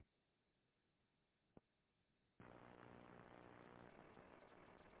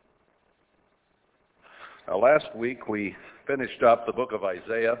Last week we finished up the book of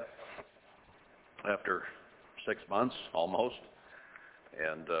Isaiah after 6 months almost,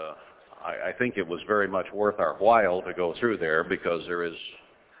 and I think it was very much worth our while to go through there because there is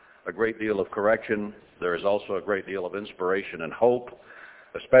a great deal of correction. There is also a great deal of inspiration and hope,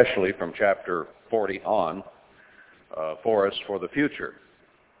 especially from chapter 40 on, for us for the future.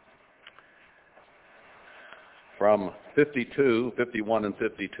 From 51 and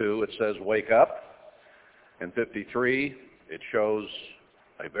 52, it says, "Wake up." In 53, it shows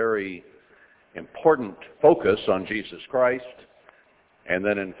a very important focus on Jesus Christ. And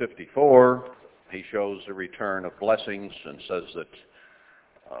then in 54, he shows the return of blessings and says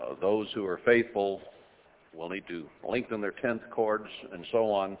that those who are faithful will need to lengthen their 10th cords and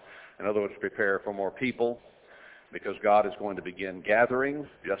so on. In other words, prepare for more people, because God is going to begin gathering,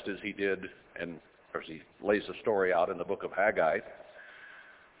 just as he did, and as he lays the story out in the book of Haggai.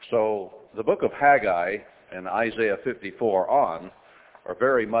 So the book of Haggai and Isaiah 54 on are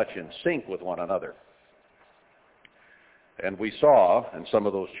very much in sync with one another. And we saw in some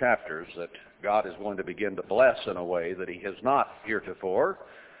of those chapters that God is going to begin to bless in a way that he has not heretofore.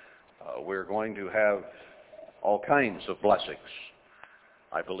 We're going to have all kinds of blessings.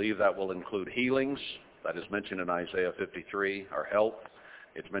 I believe that will include healings. That is mentioned in Isaiah 53, our health.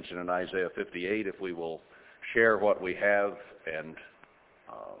 It's mentioned in Isaiah 58, if we will share what we have and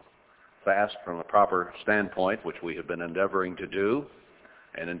fast from a proper standpoint, which we have been endeavoring to do,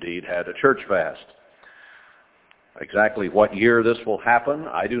 and indeed had a church fast. Exactly what year this will happen,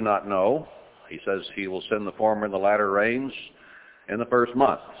 I do not know. He says he will send the former and the latter rains in the first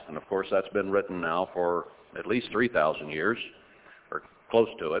month. And of course that's been written now for at least 3,000 years, or close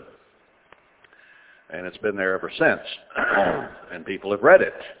to it. And it's been there ever since. And people have read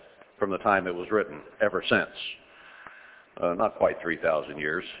it from the time it was written, ever since. Not quite 3,000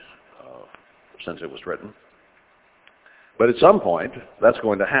 years since it was written. But at some point, that's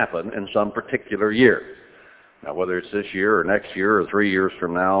going to happen in some particular year. Now, whether it's this year or next year or 3 years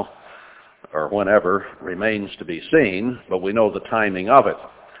from now or whenever remains to be seen, but we know the timing of it.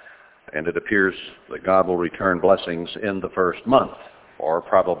 And it appears that God will return blessings in the first month, or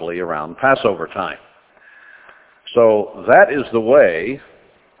probably around Passover time. So that is the way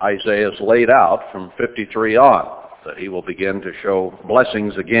Isaiah is laid out from 53 on, that he will begin to show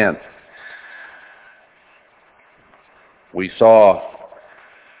blessings again. We saw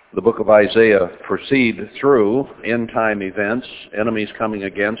the book of Isaiah proceed through end-time events, enemies coming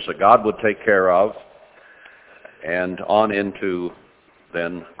against that God would take care of, and on into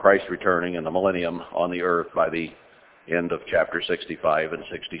then Christ returning in the millennium on the earth by the end of chapter 65 and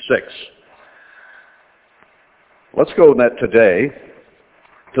 66. Let's go today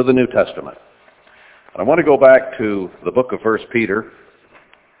to the New Testament. I want to go back to the book of 1 Peter.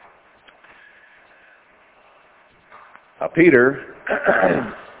 Now, Peter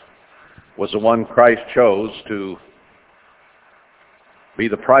was the one Christ chose to be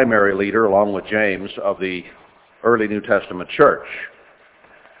the primary leader, along with James, of the early New Testament church.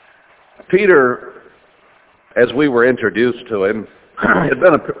 Peter, as we were introduced to him, had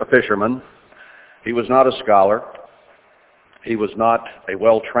been a fisherman. He was not a scholar. He was not a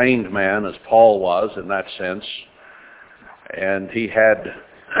well-trained man, as Paul was in that sense. And he had,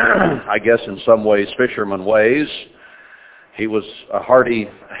 I guess in some ways, fisherman ways. He was a hearty,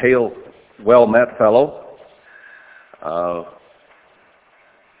 hale, well-met fellow.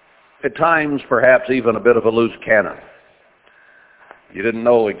 At times, perhaps even a bit of a loose cannon. You didn't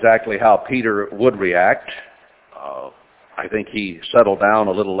know exactly how Peter would react. I think he settled down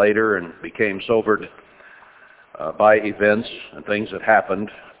a little later and became sobered by events and things that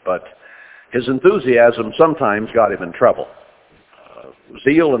happened, but his enthusiasm sometimes got him in trouble.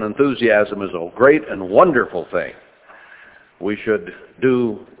 Zeal and enthusiasm is a great and wonderful thing. We should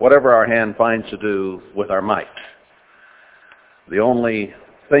do whatever our hand finds to do with our might. The only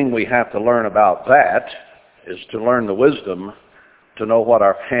thing we have to learn about that is to learn the wisdom to know what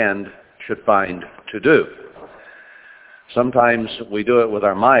our hand should find to do. Sometimes we do it with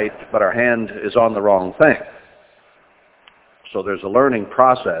our might, but our hand is on the wrong thing. So there's a learning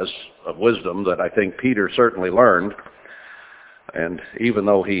process of wisdom that I think Peter certainly learned. And even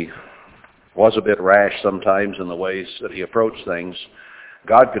though he was a bit rash sometimes in the ways that he approached things,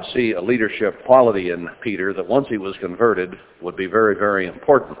 God could see a leadership quality in Peter that once he was converted would be very, very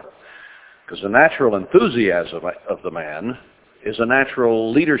important. Because the natural enthusiasm of the man is a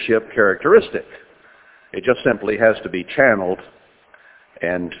natural leadership characteristic. It just simply has to be channeled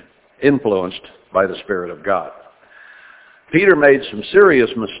and influenced by the Spirit of God. Peter made some serious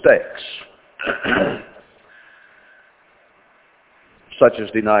mistakes, such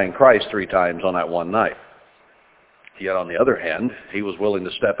as denying Christ 3 times on that one night. Yet on the other hand, he was willing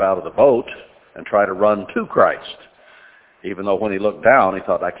to step out of the boat and try to run to Christ. Even though when he looked down, he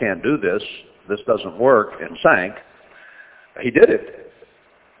thought, I can't do this. This doesn't work, and sank. He did it.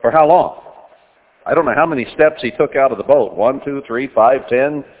 For how long? I don't know how many steps he took out of the boat. 1, 2, 3, 5,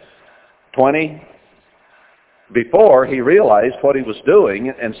 10, 20. Before he realized what he was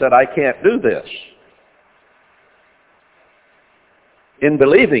doing and said, I can't do this. In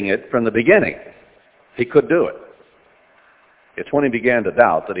believing it from the beginning, he could do it. It's when he began to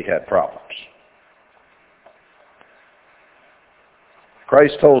doubt that he had problems.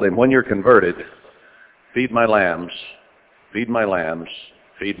 Christ told him, when you're converted, feed my lambs, feed my lambs,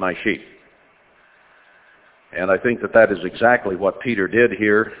 feed my sheep. And I think that that is exactly what Peter did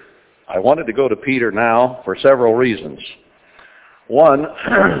here. I wanted to go to Peter now for several reasons. One,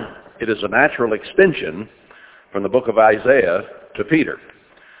 it is a natural extension from the book of Isaiah to Peter,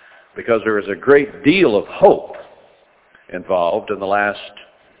 because there is a great deal of hope involved in the last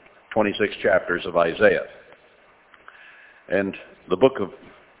 26 chapters of Isaiah. And the book of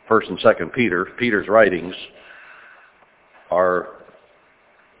 1st and 2nd Peter, Peter's writings, are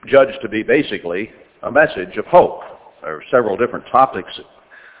judged to be basically a message of hope. There are several different topics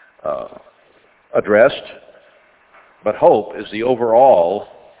addressed, but hope is the overall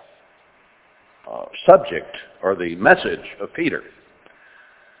subject or the message of Peter.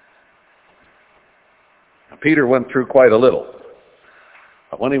 Peter went through quite a little.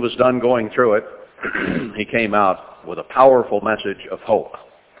 But when he was done going through it, he came out with a powerful message of hope.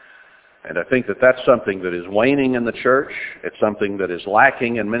 And I think that that's something that is waning in the church. It's something that is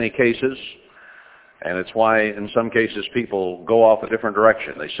lacking in many cases. And it's why in some cases people go off a different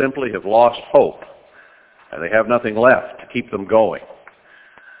direction. They simply have lost hope. And they have nothing left to keep them going.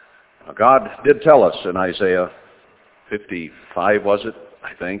 Now, God did tell us in Isaiah 55, was it,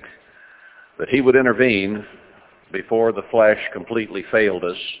 I think, that he would intervene before the flesh completely failed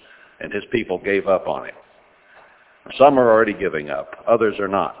us and his people gave up on him. Some are already giving up. Others are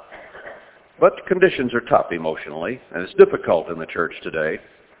not. But conditions are tough emotionally, and it's difficult in the church today.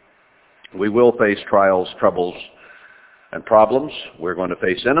 We will face trials, troubles, and problems. We're going to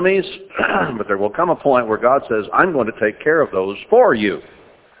face enemies, but there will come a point where God says, I'm going to take care of those for you.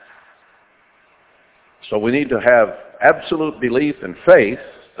 So we need to have absolute belief and faith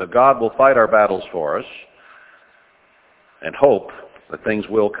that God will fight our battles for us, and hope that things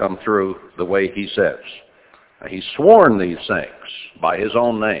will come through the way he says. Now, he's sworn these things by his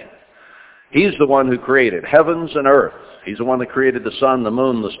own name. He's the one who created heavens and earth. He's the one that created the sun, the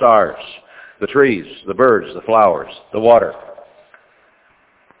moon, the stars, the trees, the birds, the flowers, the water.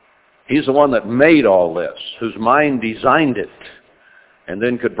 He's the one that made all this, whose mind designed it, and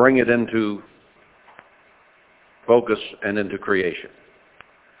then could bring it into focus and into creation.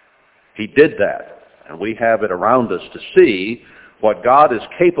 He did that, and we have it around us to see what God is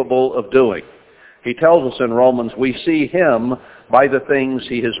capable of doing. He tells us in Romans, we see him by the things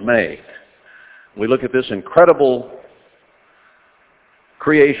he has made. We look at this incredible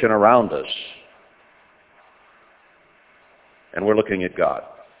creation around us, and we're looking at God.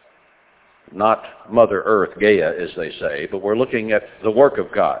 Not Mother Earth, Gaia, as they say, but we're looking at the work of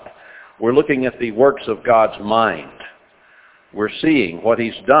God. We're looking at the works of God's mind. We're seeing what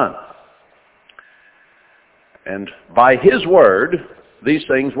he's done. And by his word, these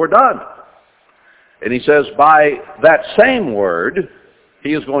things were done. And he says, by that same word,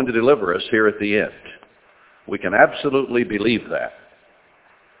 he is going to deliver us here at the end. We can absolutely believe that.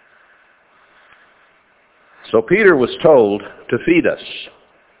 So Peter was told to feed us.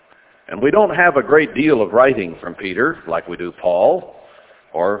 And we don't have a great deal of writing from Peter, like we do Paul,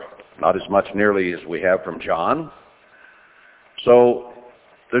 or not as much nearly as we have from John. So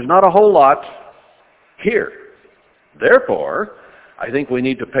there's not a whole lot here. Therefore, I think we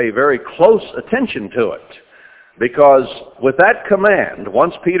need to pay very close attention to it. Because with that command,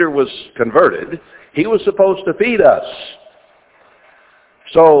 once Peter was converted, he was supposed to feed us.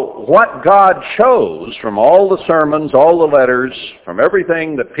 So what God chose from all the sermons, all the letters, from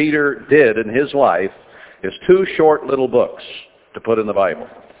everything that Peter did in his life, is 2 short little books to put in the Bible.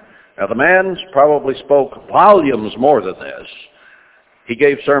 Now the man probably spoke volumes more than this. He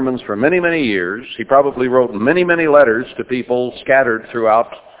gave sermons for many, many years. He probably wrote many, many letters to people scattered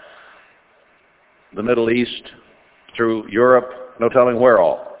throughout the Middle East, through Europe, no telling where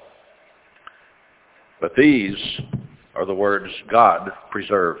all. But these are the words God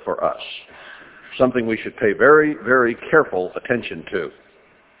preserved for us. Something we should pay very, very careful attention to.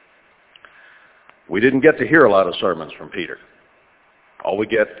 We didn't get to hear a lot of sermons from Peter. All we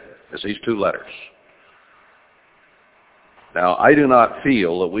get is these 2 letters. Now, I do not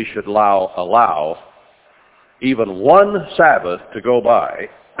feel that we should allow even one Sabbath to go by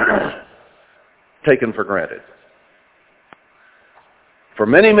taken for granted. For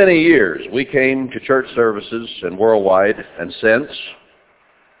many, many years, we came to church services and worldwide and since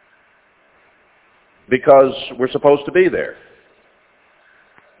because we're supposed to be there.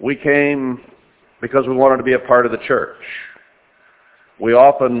 We came because we wanted to be a part of the church. We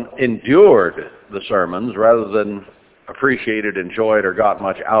often endured the sermons rather than appreciated, enjoyed, or got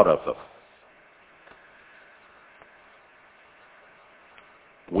much out of them.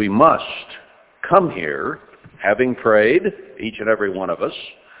 We must come here, having prayed, each and every one of us,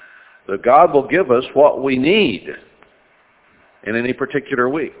 that God will give us what we need in any particular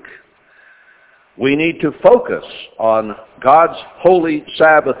week. We need to focus on God's holy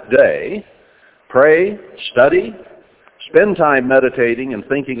Sabbath day, pray, study, spend time meditating and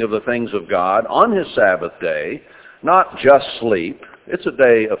thinking of the things of God on His Sabbath day, not just sleep. It's a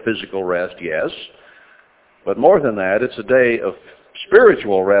day of physical rest, yes, but more than that, it's a day of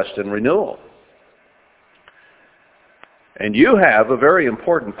spiritual rest and renewal. And you have a very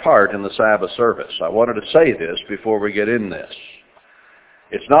important part in the Sabbath service. I wanted to say this before we get in this.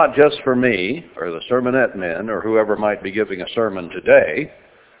 It's not just for me or the sermonette men or whoever might be giving a sermon today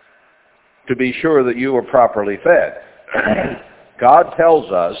to be sure that you are properly fed. God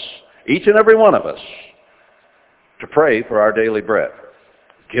tells us, each and every one of us, to pray for our daily bread.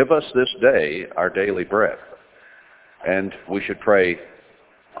 Give us this day our daily bread. And we should pray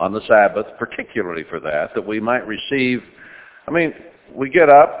on the Sabbath, particularly for that we might receive. We get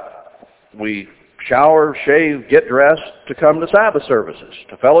up, we shower, shave, get dressed to come to Sabbath services,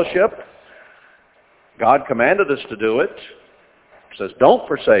 to fellowship. God commanded us to do it. He says, don't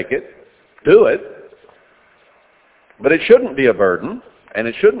forsake it. Do it. But it shouldn't be a burden, and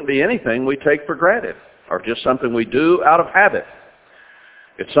it shouldn't be anything we take for granted, or just something we do out of habit.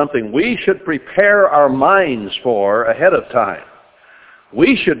 It's something we should prepare our minds for ahead of time.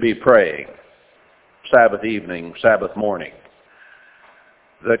 We should be praying Sabbath evening, Sabbath morning,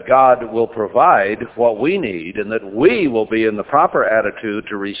 that God will provide what we need and that we will be in the proper attitude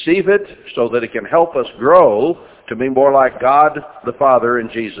to receive it so that it can help us grow to be more like God the Father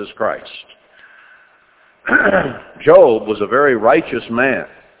and Jesus Christ. Job was a very righteous man.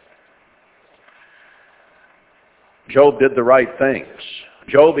 Job did the right things.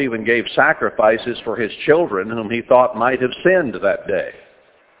 Job even gave sacrifices for his children whom he thought might have sinned that day.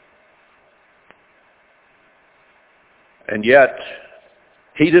 And yet,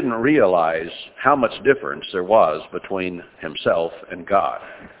 he didn't realize how much difference there was between himself and God.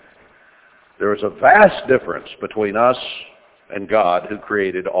 There is a vast difference between us and God, who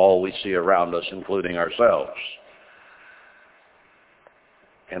created all we see around us, including ourselves.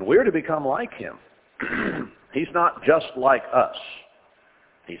 And we're to become like Him. He's not just like us.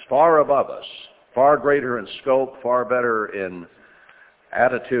 He's far above us, far greater in scope, far better in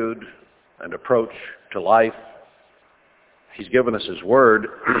attitude and approach to life. He's given us His Word.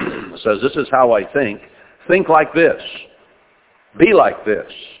 It says, this is how I think. Think like this. Be like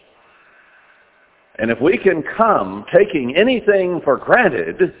this. And if we can come taking anything for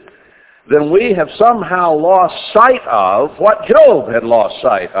granted, then we have somehow lost sight of what Job had lost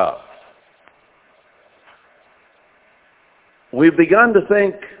sight of. We've begun to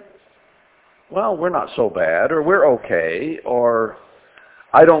think, well, we're not so bad, or we're okay, or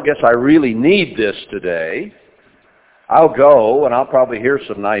I don't guess I really need this today. I'll go and I'll probably hear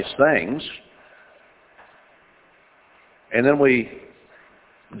some nice things. And then we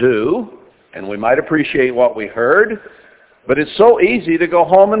do, and we might appreciate what we heard, but it's so easy to go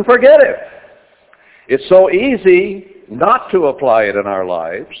home and forget it. It's so easy not to apply it in our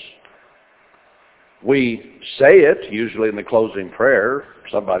lives. We say it, usually in the closing prayer,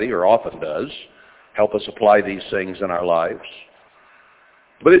 somebody or often does, help us apply these things in our lives.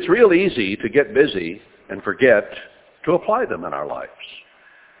 But it's real easy to get busy and forget to apply them in our lives.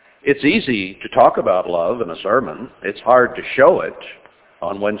 It's easy to talk about love in a sermon. It's hard to show it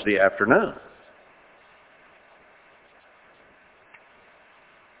on Wednesday afternoon.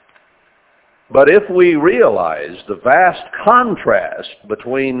 But if we realize the vast contrast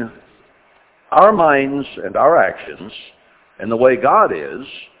between our minds and our actions and the way God is,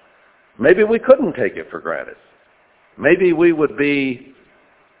 maybe we couldn't take it for granted. Maybe we would be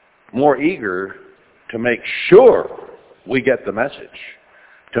more eager to make sure we get the message,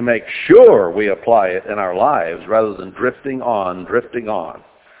 to make sure we apply it in our lives rather than drifting on.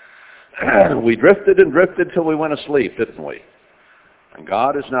 We drifted and drifted till we went asleep, didn't we? And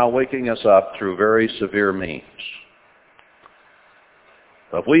God is now waking us up through very severe means.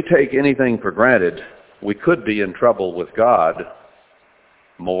 If we take anything for granted, we could be in trouble with God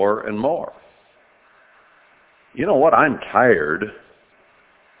more and more. You know what? I'm tired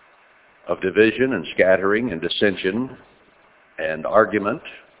of division and scattering and dissension and argument.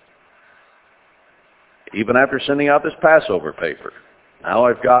 Even after sending out this Passover paper, now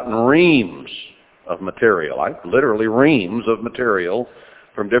I've gotten reams of material, literally reams of material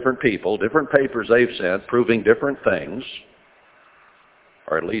from different people, different papers they've sent proving different things,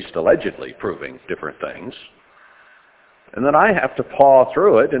 or at least allegedly proving different things. And then I have to paw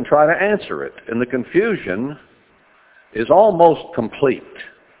through it and try to answer it. And the confusion is almost complete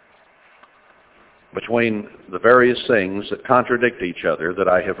between the various things that contradict each other that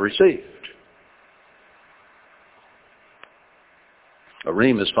I have received. A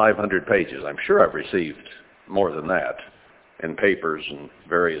ream is 500 pages. I'm sure I've received more than that in papers and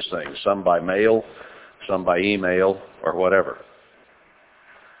various things, some by mail, some by email, or whatever.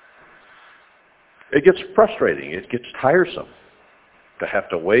 It gets frustrating. It gets tiresome to have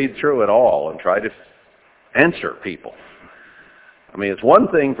to wade through it all and try to answer people. I mean, it's one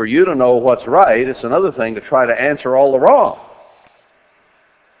thing for you to know what's right. It's another thing to try to answer all the wrong.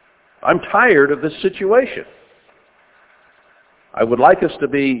 I'm tired of this situation. I would like us to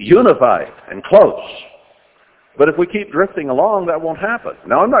be unified and close. But if we keep drifting along, that won't happen.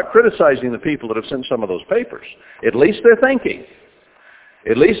 Now, I'm not criticizing the people that have sent some of those papers. At least they're thinking.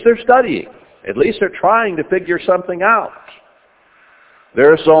 At least they're studying. At least they're trying to figure something out.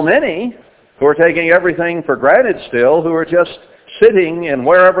 There are so many who are taking everything for granted still, who are just sitting in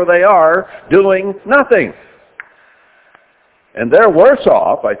wherever they are doing nothing. And they're worse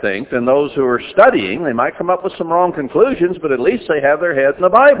off, I think, than those who are studying. They might come up with some wrong conclusions, but at least they have their head in the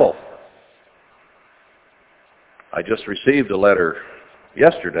Bible. I just received a letter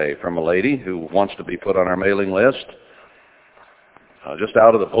yesterday from a lady who wants to be put on our mailing list. Just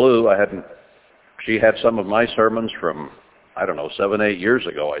out of the blue, she had some of my sermons from, 7, 8 years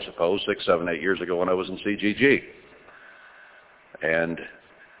ago, I suppose, 6, 7, 8 years ago when I was in CGG. And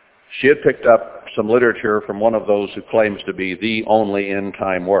she had picked up some literature from one of those who claims to be the only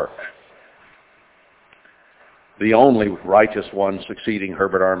end-time work. The only righteous one succeeding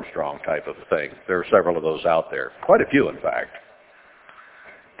Herbert Armstrong type of thing. There are several of those out there. Quite a few, in fact.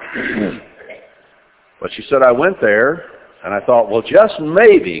 But she said, I went there, and I thought, well, just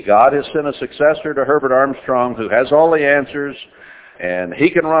maybe God has sent a successor to Herbert Armstrong who has all the answers, and he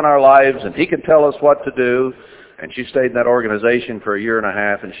can run our lives, and he can tell us what to do. And she stayed in that organization for 1.5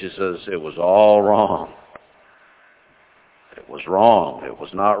 years, and she says, it was all wrong. It was wrong. It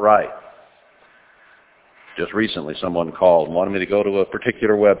was not right. Just recently someone called and wanted me to go to a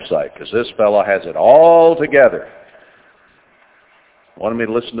particular website because this fellow has it all together. Wanted me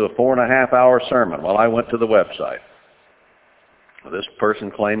to listen to a 4.5-hour sermon. Well, I went to the website. This person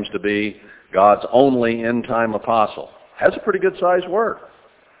claims to be God's only end-time apostle. Has a pretty good-sized work.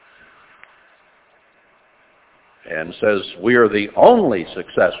 And says, we are the only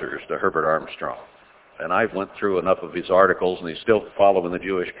successors to Herbert Armstrong. And I went through enough of his articles, and he's still following the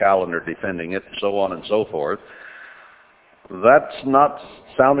Jewish calendar, defending it, and so on and so forth. That's not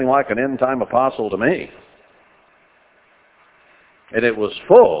sounding like an end-time apostle to me. And it was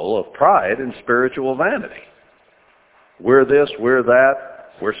full of pride and spiritual vanity. We're this, we're that,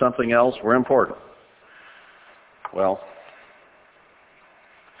 we're something else, we're important. Well,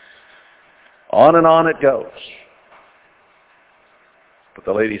 on and on it goes. But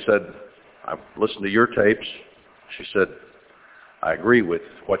the lady said, I've listened to your tapes. She said, I agree with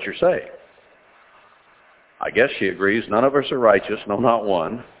what you're saying. I guess she agrees none of us are righteous, no, not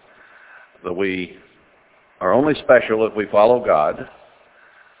one. That we are only special if we follow God.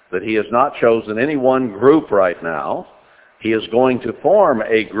 That he has not chosen any one group right now. He is going to form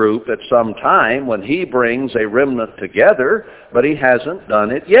a group at some time when he brings a remnant together, but he hasn't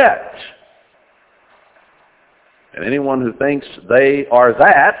done it yet. And anyone who thinks they are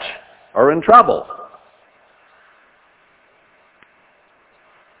that are in trouble.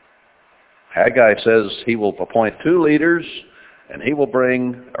 Haggai says he will appoint 2 leaders, and he will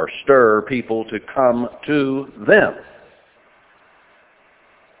bring or stir people to come to them.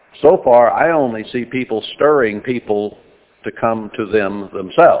 So far, I only see people stirring people to come to them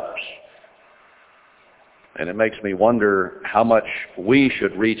themselves. And it makes me wonder how much we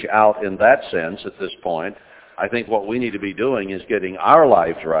should reach out in that sense at this point. I think what we need to be doing is getting our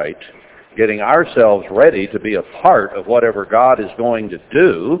lives right, getting ourselves ready to be a part of whatever God is going to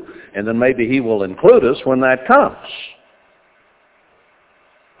do, and then maybe he will include us when that comes.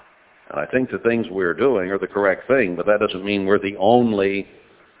 And I think the things we're doing are the correct thing, but that doesn't mean we're the only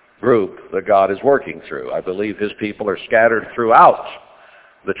group that God is working through. I believe his people are scattered throughout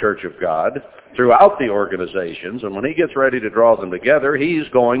the Church of God, throughout the organizations, and when he gets ready to draw them together, he's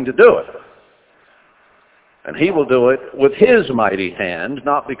going to do it. And he will do it with his mighty hand,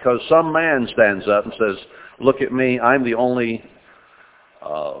 not because some man stands up and says, look at me, I'm the only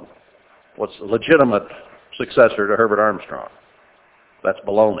legitimate successor to Herbert Armstrong. That's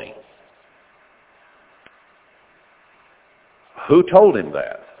baloney. Who told him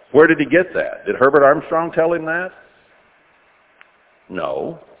that? Where did he get that? Did Herbert Armstrong tell him that?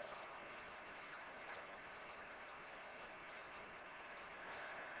 No.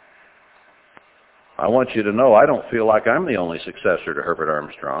 I want you to know I don't feel like I'm the only successor to Herbert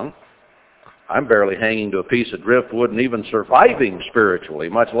Armstrong. I'm barely hanging to a piece of driftwood and even surviving spiritually,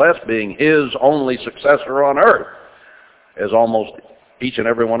 much less being his only successor on earth, as almost each and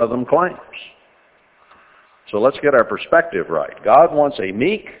every one of them claims. So let's get our perspective right. God wants a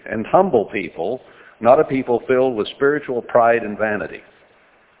meek and humble people, not a people filled with spiritual pride and vanity.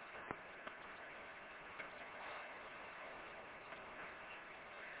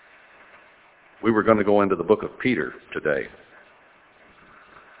 We were going to go into the book of Peter today.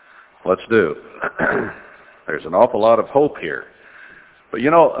 Let's do. There's an awful lot of hope here. But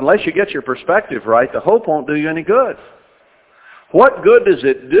you know, unless you get your perspective right, the hope won't do you any good. What good does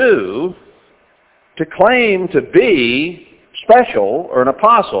it do to claim to be special or an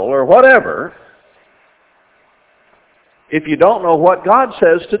apostle or whatever if you don't know what God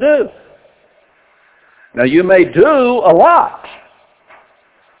says to do? Now, you may do a lot,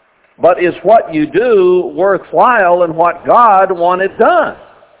 but is what you do worthwhile and what God wanted done?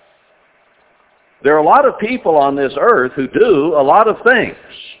 There are a lot of people on this earth who do a lot of things.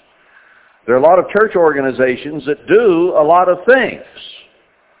 There are a lot of church organizations that do a lot of things.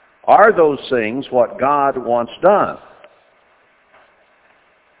 Are those things what God wants done?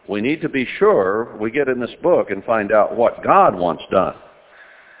 We need to be sure we get in this book and find out what God wants done.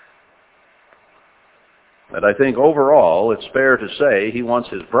 And I think overall it's fair to say he wants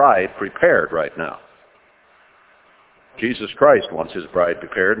his bride prepared right now. Jesus Christ wants his bride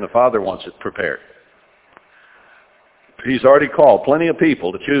prepared, and the Father wants it prepared. He's already called plenty of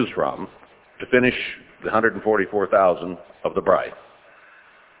people to choose from to finish the 144,000 of the bride.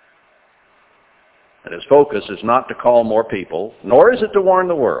 And his focus is not to call more people, nor is it to warn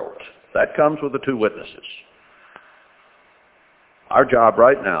the world. That comes with the two witnesses. Our job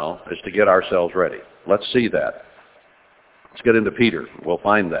right now is to get ourselves ready. Let's see that. Let's get into Peter. We'll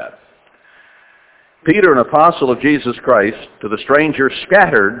find that. Peter, an apostle of Jesus Christ, to the strangers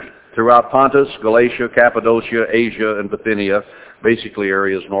scattered throughout Pontus, Galatia, Cappadocia, Asia, and Bithynia, basically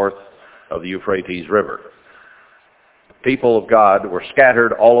areas north of the Euphrates River. People of God were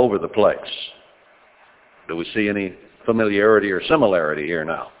scattered all over the place. Do we see any familiarity or similarity here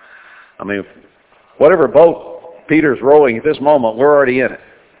now? I mean, whatever boat Peter's rowing at this moment, we're already in it.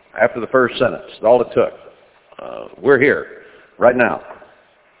 After the first sentence, that's all it took. We're here right now.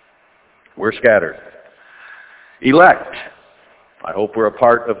 We're scattered. Elect. I hope we're a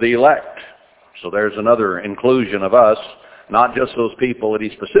part of the elect. So there's another inclusion of us, not just those people that he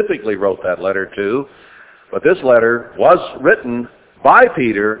specifically wrote that letter to, but this letter was written by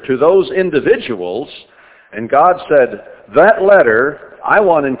Peter to those individuals, and God said, that letter I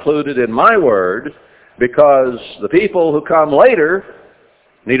want included in my word because the people who come later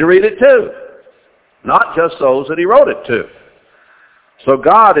need to read it too, not just those that he wrote it to. So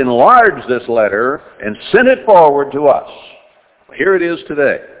God enlarged this letter and sent it forward to us. Here it is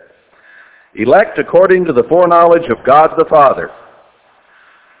today. Elect according to the foreknowledge of God the Father.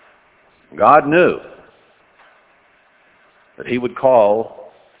 God knew that he would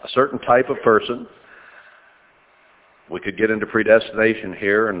call a certain type of person. We could get into predestination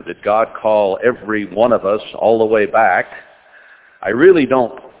here, and did God call every one of us all the way back? I really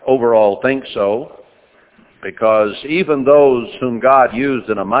don't overall think so, because even those whom God used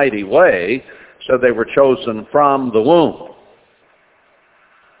in a mighty way said they were chosen from the womb.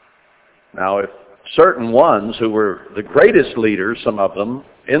 Now, if certain ones who were the greatest leaders, some of them,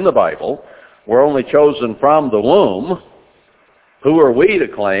 in the Bible, were only chosen from the womb, who are we to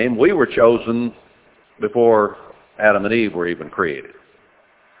claim we were chosen before Adam and Eve were even created?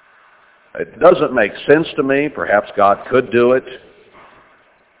 It doesn't make sense to me. Perhaps God could do it.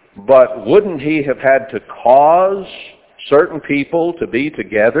 But wouldn't he have had to cause certain people to be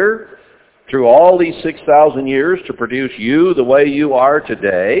together through all these 6,000 years to produce you the way you are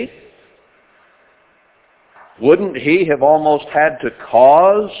today? Wouldn't he have almost had to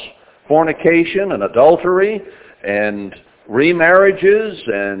cause fornication and adultery and remarriages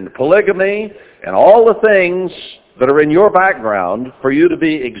and polygamy and all the things that are in your background for you to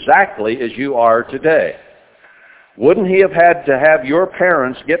be exactly as you are today? Wouldn't he have had to have your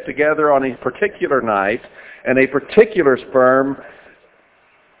parents get together on a particular night and a particular sperm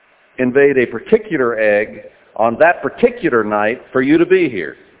invade a particular egg on that particular night for you to be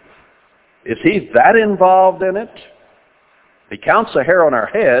here? Is he that involved in it? He counts the hair on our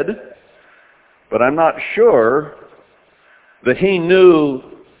head, but I'm not sure that he knew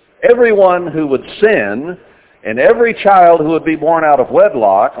everyone who would sin and every child who would be born out of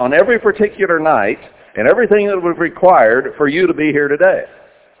wedlock on every particular night and everything that was required for you to be here today.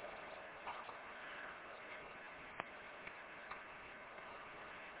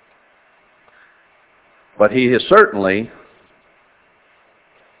 But he has certainly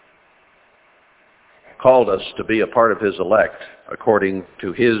called us to be a part of his elect according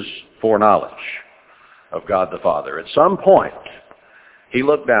to his foreknowledge of God the Father. At some point, he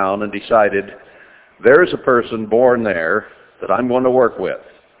looked down and decided, there's a person born there that I'm going to work with,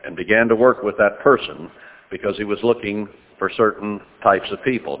 and began to work with that person because he was looking for certain types of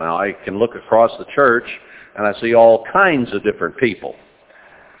people. Now, I can look across the church and I see all kinds of different people.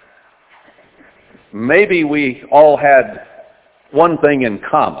 Maybe we all had one thing in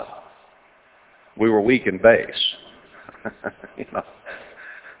common. We were weak in base. You know.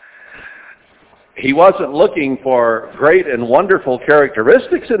 He wasn't looking for great and wonderful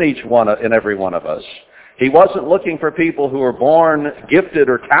characteristics in every one of us. He wasn't looking for people who were born gifted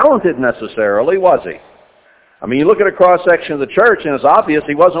or talented necessarily, was he? I mean, you look at a cross-section of the church and it's obvious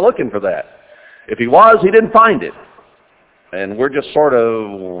he wasn't looking for that. If he was, he didn't find it. And we're just sort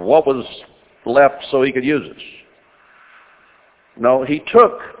of what was left so he could use us. No, he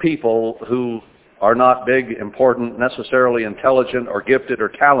took people who are not big, important, necessarily intelligent or gifted or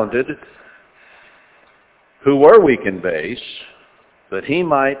talented, who were weak in base, that he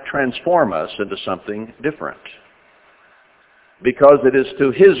might transform us into something different. Because it is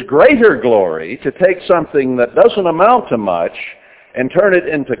to his greater glory to take something that doesn't amount to much and turn it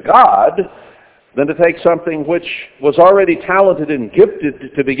into God than to take something which was already talented and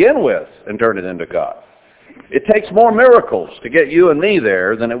gifted to begin with and turn it into God. It takes more miracles to get you and me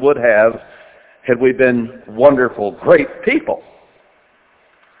there than it would have had we been wonderful, great people.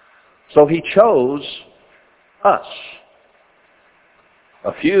 So he chose us.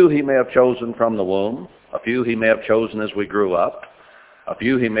 A few he may have chosen from the womb. A few he may have chosen as we grew up. A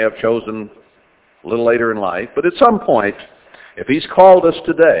few he may have chosen a little later in life. But at some point, if he's called us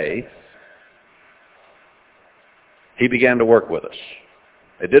today, he began to work with us.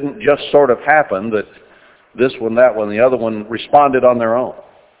 It didn't just sort of happen that this one, that one, the other one responded on their own.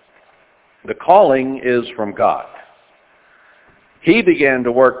 The calling is from God. He began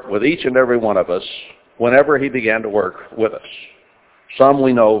to work with each and every one of us whenever he began to work with us. Some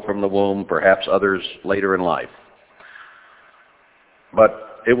we know from the womb, perhaps others later in life.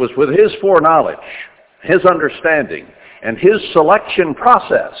 But it was with his foreknowledge, his understanding, and his selection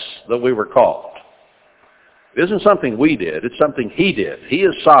process that we were called. It isn't something we did, it's something he did. He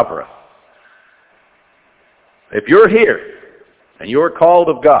is sovereign. If you're here and you're called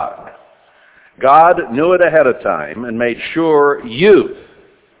of God, God knew it ahead of time and made sure you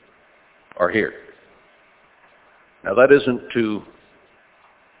are here. Now that isn't to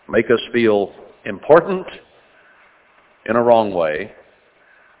make us feel important in a wrong way,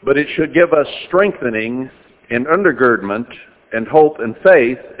 but it should give us strengthening and undergirdment and hope and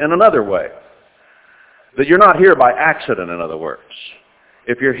faith in another way. That you're not here by accident, in other words.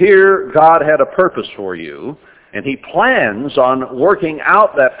 If you're here, God had a purpose for you, and he plans on working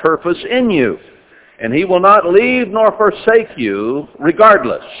out that purpose in you. And he will not leave nor forsake you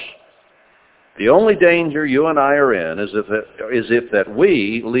regardless. The only danger you and I are in is if that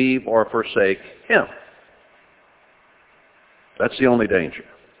we leave or forsake him. That's the only danger.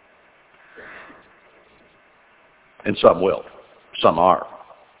 And some will. Some are.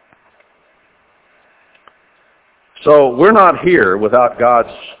 So we're not here without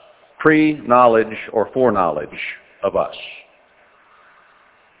God's pre-knowledge or foreknowledge of us.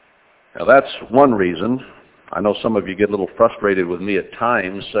 Now that's one reason. I know some of you get a little frustrated with me at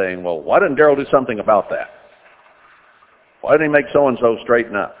times saying, well, why didn't Darryl do something about that? Why didn't he make so-and-so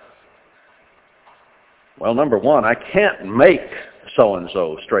straighten up? Well, number one, I can't make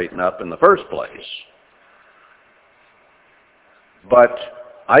so-and-so straighten up in the first place. But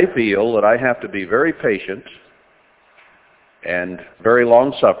I feel that I have to be very patient and very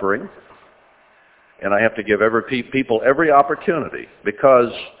long-suffering, and I have to give people every opportunity, because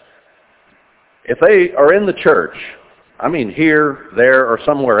if they are in the church, I mean here, there, or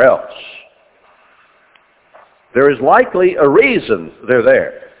somewhere else, there is likely a reason they're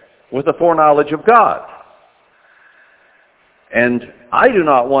there with the foreknowledge of God. And I do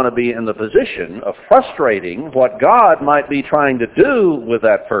not want to be in the position of frustrating what God might be trying to do with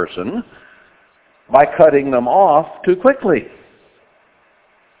that person by cutting them off too quickly.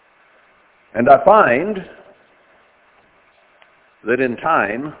 And I find that in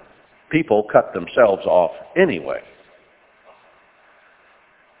time, people cut themselves off anyway.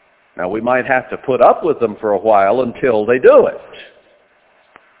 Now, we might have to put up with them for a while until they do it.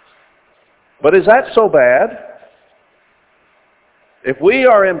 But is that so bad? If we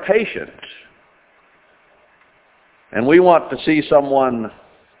are impatient and we want to see someone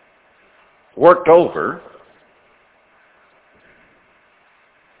worked over,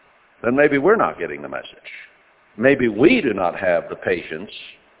 then maybe we're not getting the message. Maybe we do not have the patience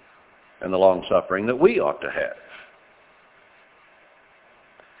and the long-suffering that we ought to have.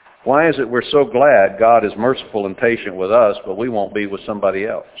 Why is it we're so glad God is merciful and patient with us, but we won't be with somebody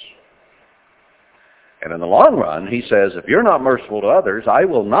else? And in the long run, he says, if you're not merciful to others, I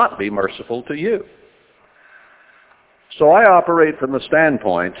will not be merciful to you. So I operate from the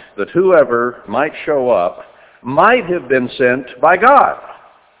standpoint that whoever might show up might have been sent by God.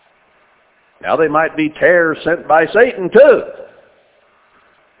 Now they might be tares sent by Satan too.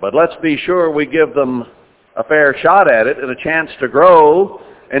 But let's be sure we give them a fair shot at it and a chance to grow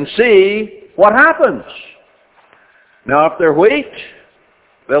and see what happens. Now if they're wheat,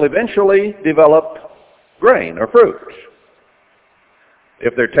 they'll eventually develop grain or fruit.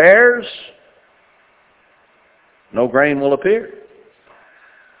 If they're tares, no grain will appear.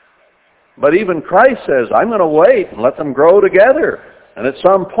 But even Christ says, I'm going to wait and let them grow together. And at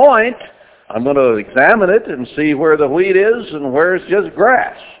some point, I'm going to examine it and see where the wheat is and where it's just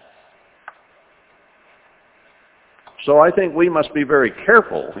grass. So I think we must be very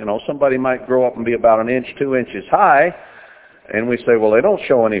careful. You know, somebody might grow up and be about 1 inch, 2 inches high, and we say, well, they don't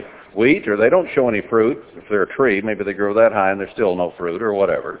show any wheat or they don't show any fruit. If they're a tree, maybe they grow that high and there's still no fruit or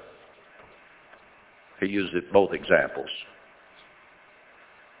whatever. He used both examples.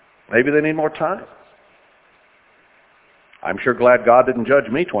 Maybe they need more time. I'm sure glad God didn't judge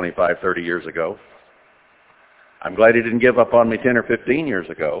me 25, 30 years ago. I'm glad he didn't give up on me 10 or 15 years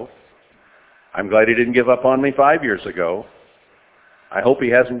ago. I'm glad he didn't give up on me 5 years ago. I hope he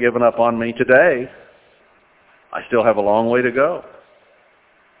hasn't given up on me today. I still have a long way to go.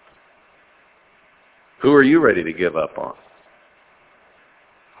 Who are you ready to give up on?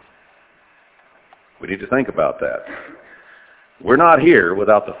 We need to think about that. We're not here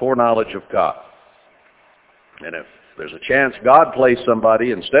without the foreknowledge of God. And if there's a chance God placed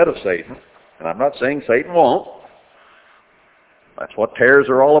somebody instead of Satan, and I'm not saying Satan won't, that's what tares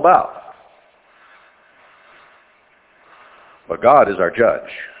are all about. But God is our judge,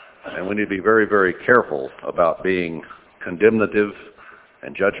 and we need to be very, very careful about being condemnative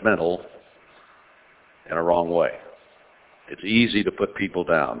and judgmental in a wrong way. It's easy to put people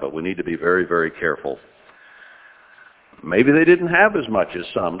down, but we need to be very, very careful. Maybe they didn't have as much as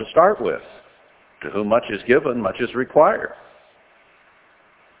some to start with. To whom much is given, much is required.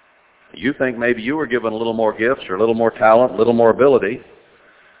 You think maybe you were given a little more gifts or a little more talent, a little more ability.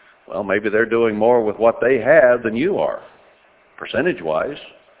 Well, maybe they're doing more with what they have than you are, percentage-wise.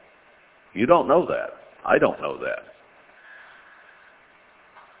 You don't know that. I don't know that.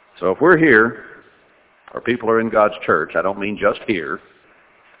 So if we're here, or people are in God's church, I don't mean just here,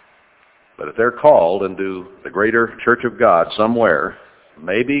 but if they're called into the greater church of God somewhere,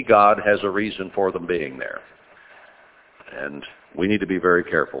 maybe God has a reason for them being there. And we need to be very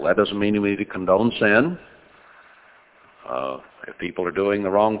careful. That doesn't mean we need to condone sin. If people are doing the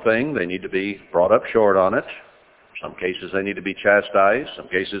wrong thing, they need to be brought up short on it. Some cases they need to be chastised. Some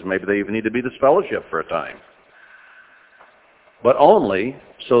cases maybe they even need to be disfellowshipped for a time. But only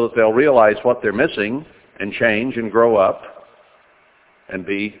so that they'll realize what they're missing and change and grow up and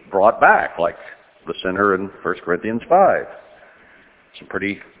be brought back, like the sinner in 1 Corinthians 5. Some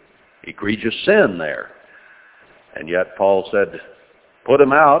pretty egregious sin there. And yet Paul said, put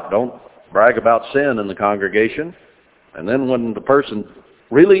him out, don't brag about sin in the congregation. And then when the person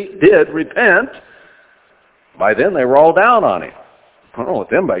really did repent, by then they were all down on him. I don't know what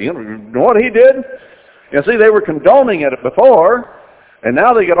them, but you know what he did? You see, they were condoning it before, and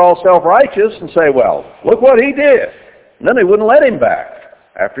now they get all self-righteous and say, well, look what he did. And then they wouldn't let him back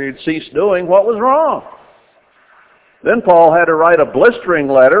after he'd ceased doing what was wrong. Then Paul had to write a blistering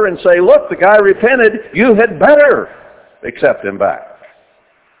letter and say, look, the guy repented, you had better accept him back.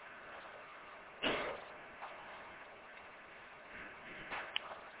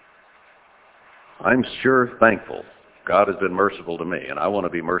 I'm sure thankful God has been merciful to me, and I want to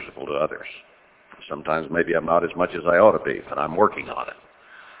be merciful to others. Sometimes maybe I'm not as much as I ought to be, but I'm working on it.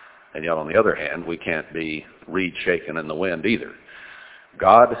 And yet on the other hand, we can't be reed shaken in the wind either.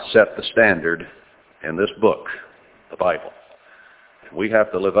 God set the standard in this book, the Bible. We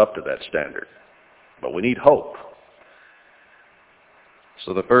have to live up to that standard. But we need hope.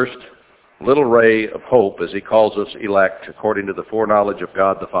 So the first little ray of hope, as he calls us elect, according to the foreknowledge of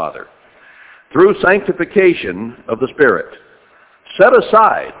God the Father, through sanctification of the Spirit, set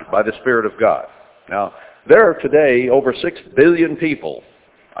aside by the Spirit of God. Now, there are today over 6 billion people,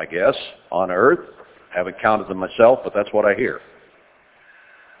 I guess, on earth. Haven't counted them myself, but that's what I hear.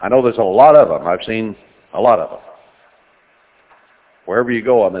 I know there's a lot of them. I've seen a lot of them. Wherever you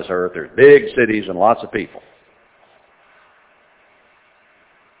go on this earth, there's big cities and lots of people.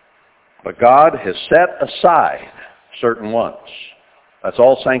 But God has set aside certain ones. That's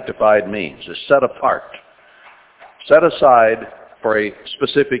all sanctified means, is set apart. Set aside for a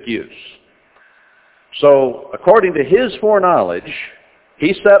specific use. So, according to his foreknowledge,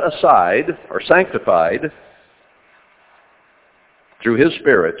 he set aside, or sanctified, through his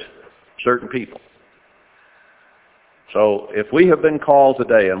Spirit, certain people. So, if we have been called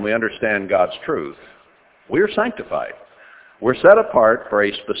today and we understand God's truth, we are sanctified. We're set apart for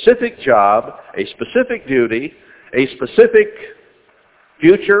a specific job, a specific duty, a specific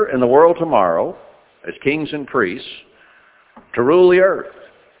future in the world tomorrow, as kings and priests, to rule the earth.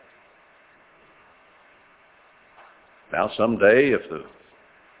 Now someday, if the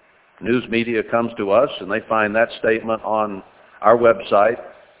news media comes to us and they find that statement on our website,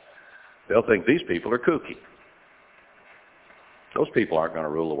 they'll think these people are kooky. Those people aren't going to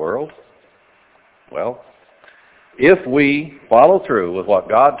rule the world. Well, if we follow through with what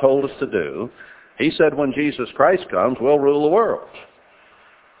God told us to do, he said when Jesus Christ comes, we'll rule the world.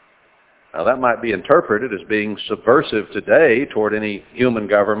 Now that might be interpreted as being subversive today toward any human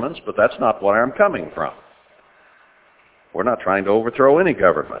governments, but that's not where I'm coming from. We're not trying to overthrow any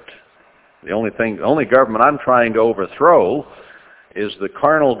government. The only government I'm trying to overthrow is the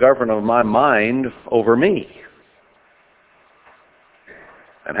carnal government of my mind over me,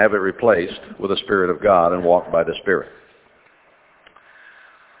 and have it replaced with the Spirit of God and walk by the Spirit.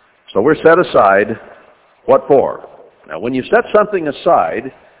 So we're set aside. What for? Now when you set something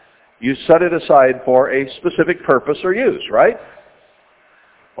aside, you set it aside for a specific purpose or use, right?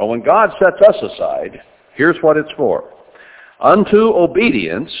 Well, when God sets us aside, here's what it's for. Unto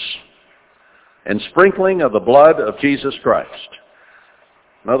obedience and sprinkling of the blood of Jesus Christ.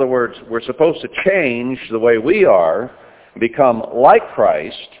 In other words, we're supposed to change the way we are, become like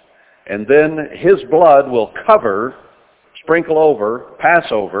Christ, and then his blood will cover, sprinkle over, pass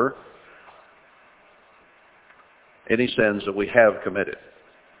over any sins that we have committed,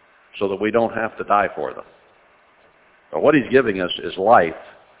 so that we don't have to die for them. But what he's giving us is life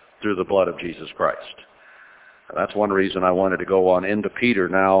through the blood of Jesus Christ. And that's one reason I wanted to go on into Peter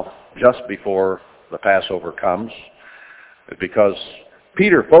now, just before the Passover comes, because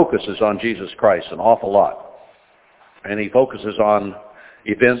Peter focuses on Jesus Christ an awful lot. And he focuses on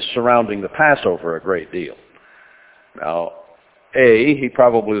events surrounding the Passover a great deal. Now, he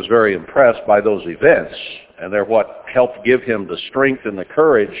probably was very impressed by those events, and they're what helped give him the strength and the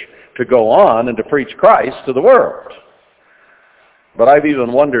courage to go on and to preach Christ to the world. But I've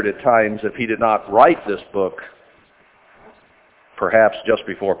even wondered at times if he did not write this book perhaps just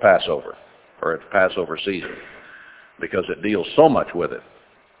before Passover, or at Passover season, because it deals so much with it.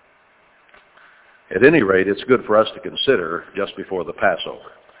 At any rate, it's good for us to consider just before the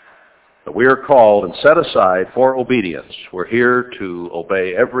Passover that we are called and set aside for obedience. We're here to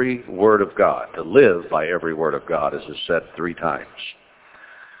obey every word of God, to live by every word of God, as is said 3 times,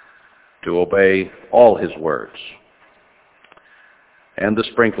 to obey all his words, and the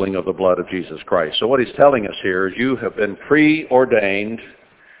sprinkling of the blood of Jesus Christ. So what he's telling us here is you have been preordained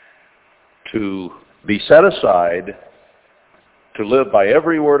to be set aside to live by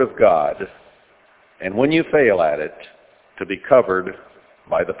every word of God, and when you fail at it, to be covered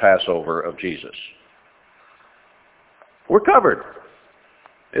by the Passover of Jesus. We're covered.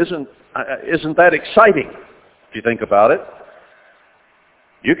 Isn't that exciting, if you think about it?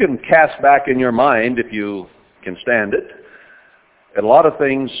 You can cast back in your mind, if you can stand it, at a lot of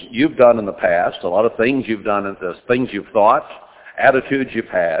things you've done in the past, a lot of things you've done, the things you've thought, attitudes you've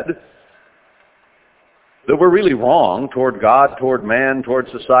had, that were really wrong toward God, toward man, toward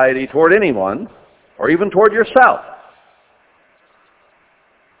society, toward anyone, or even toward yourself.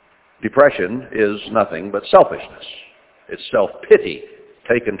 Depression is nothing but selfishness. It's self-pity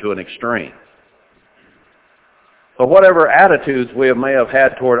taken to an extreme. But whatever attitudes we may have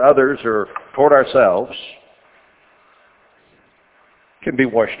had toward others or toward ourselves can be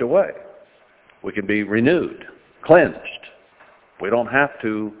washed away. We can be renewed, cleansed. We don't have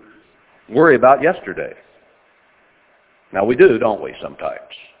to worry about yesterday. Now we do, don't we, sometimes,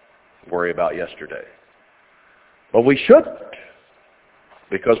 worry about yesterday. But we shouldn't,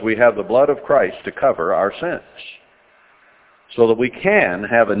 because we have the blood of Christ to cover our sins. so that we can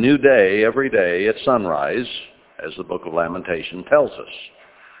have a new day every day at sunrise, as the book of Lamentation tells us.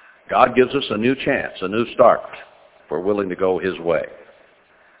 God gives us a new chance, a new start, if we're willing to go his way.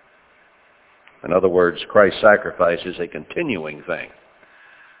 In other words, Christ's sacrifice is a continuing thing.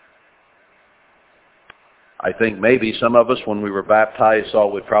 I think maybe some of us, when we were baptized,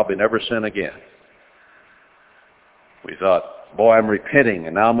 thought we'd probably never sin again. We thought, boy, I'm repenting,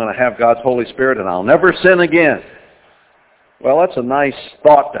 and now I'm going to have God's Holy Spirit, and I'll never sin again. Well, that's a nice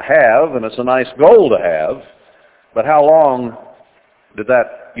thought to have, and it's a nice goal to have, but how long did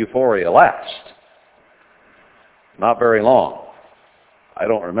that euphoria last? Not very long. I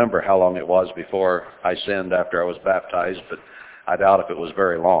don't remember how long it was before I sinned after I was baptized, but I doubt if it was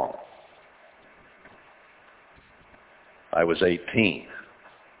very long. I was 18.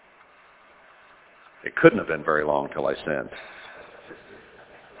 It couldn't have been very long till I sinned.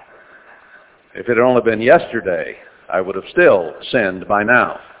 If it had only been yesterday, I would have still sinned by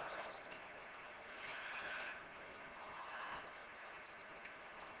now.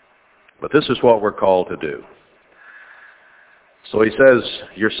 But this is what we're called to do. So he says,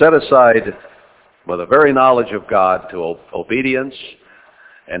 you're set aside with a very knowledge of God to obedience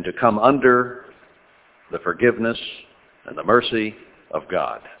and to come under the forgiveness and the mercy of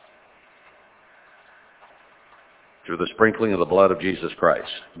God through the sprinkling of the blood of Jesus Christ.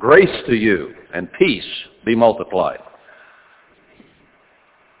 Grace to you and peace be multiplied.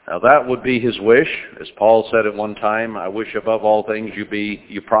 Now that would be his wish. As Paul said at one time, I wish above all things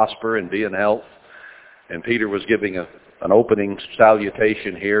you prosper and be in health. And Peter was giving an opening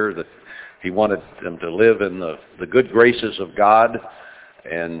salutation here that he wanted them to live in the good graces of God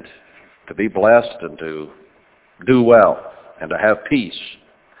and to be blessed and to do well and to have peace.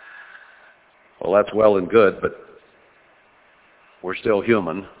 Well, that's well and good, but we're still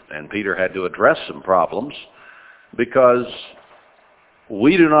human, and Peter had to address some problems because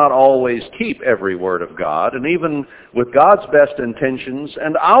we do not always keep every word of God, and even with God's best intentions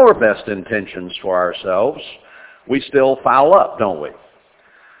and our best intentions for ourselves, we still foul up, don't we?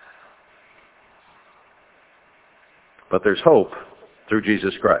 But there's hope through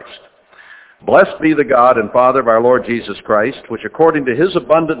Jesus Christ. Blessed be the God and Father of our Lord Jesus Christ, which according to his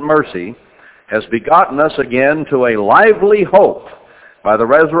abundant mercy has begotten us again to a lively hope by the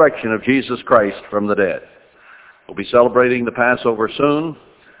resurrection of Jesus Christ from the dead. We'll be celebrating the Passover soon,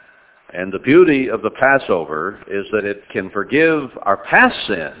 and the beauty of the Passover is that it can forgive our past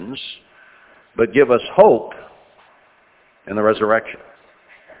sins, but give us hope in the resurrection.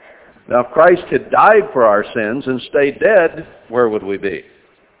 Now, if Christ had died for our sins and stayed dead, where would we be?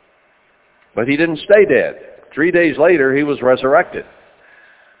 But he didn't stay dead. 3 days later, he was resurrected.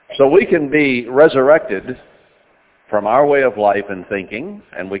 So we can be resurrected from our way of life and thinking,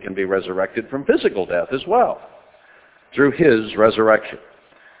 and we can be resurrected from physical death as well through his resurrection.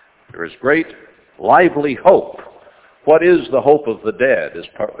 There is great, lively hope. What is the hope of the dead,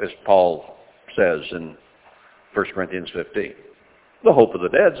 as Paul says in 1 Corinthians 15? The hope of the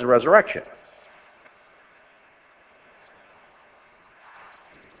dead is the resurrection.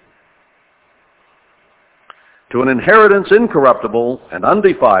 To an inheritance incorruptible and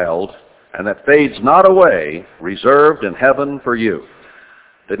undefiled, and that fades not away, reserved in heaven for you.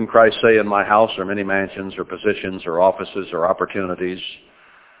 Didn't Christ say, in my house are many mansions or positions or offices or opportunities,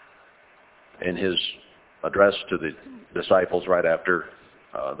 in his address to the disciples right after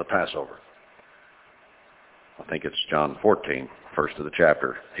the Passover? I think it's John 14, first of the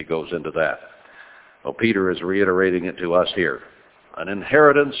chapter. He goes into that. Well, Peter is reiterating it to us here. An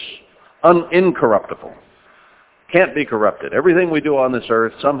inheritance incorruptible. Can't be corrupted. Everything we do on this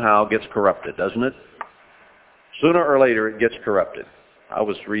earth somehow gets corrupted, doesn't it? Sooner or later it gets corrupted. I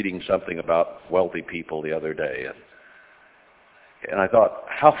was reading something about wealthy people the other day, and I thought,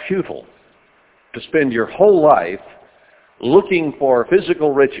 how futile to spend your whole life looking for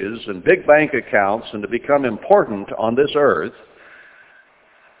physical riches and big bank accounts and to become important on this earth.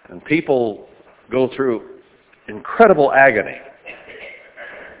 And people go through incredible agony,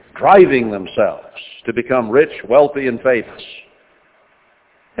 driving themselves to become rich, wealthy, and famous.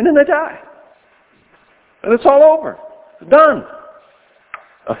 And then they die. And it's all over. It's done.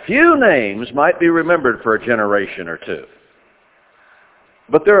 A few names might be remembered for a generation or two.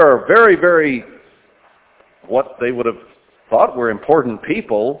 But there are very, very, what they would have thought were important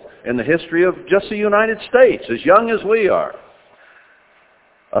people in the history of just the United States, as young as we are.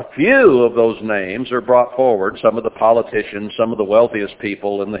 A few of those names are brought forward, some of the politicians, some of the wealthiest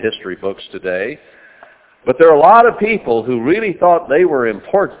people in the history books today. But there are a lot of people who really thought they were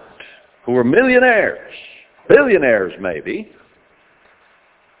important, who were millionaires, billionaires maybe,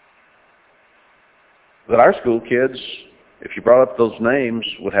 that our school kids if you brought up those names,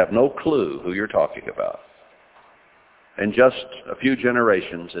 would have no clue who you're talking about. In just a few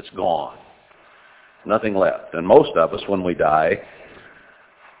generations, it's gone. Nothing left. And most of us, when we die,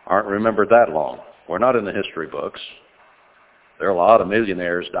 aren't remembered that long. We're not in the history books. There are a lot of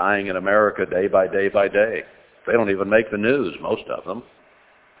millionaires dying in America day by day by day. They don't even make the news, most of them,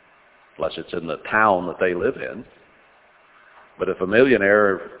 unless it's in the town that they live in. But if a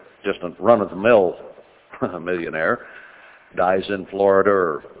millionaire, just a run-of-the-mill millionaire, dies in Florida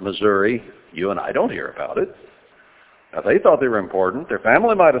or Missouri, you and I don't hear about it. Now, they thought they were important. Their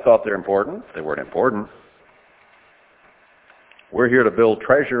family might have thought they were important. They weren't important. We're here to build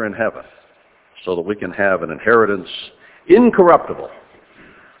treasure in heaven so that we can have an inheritance incorruptible.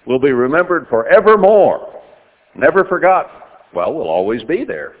 We'll be remembered forevermore, never forgotten. Well, we'll always be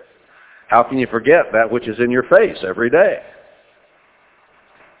there. How can you forget that which is in your face every day?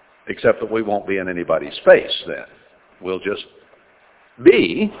 Except that we won't be in anybody's face then. We'll just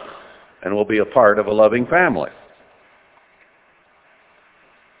be, and we'll be a part of a loving family.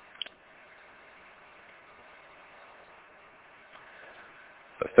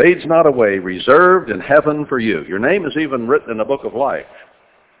 The fades not away, reserved in heaven for you. Your name is even written in the book of life.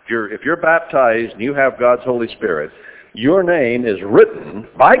 If you're baptized and you have God's Holy Spirit, your name is written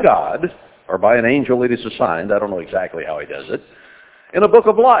by God, or by an angel that is assigned, I don't know exactly how he does it, in a book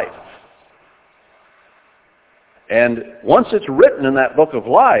of life. And once it's written in that book of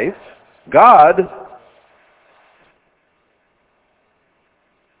life, God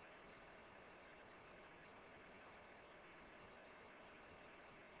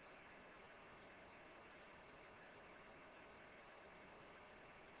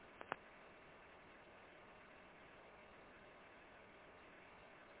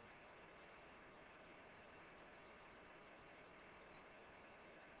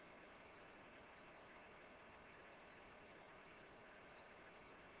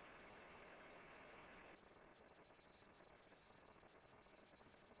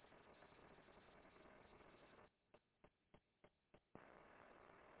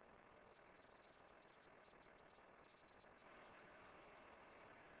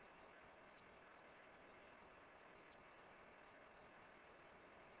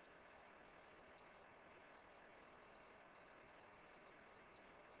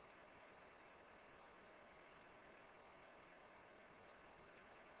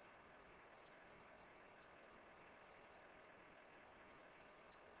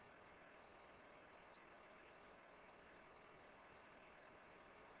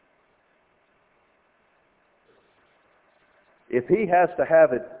if he has to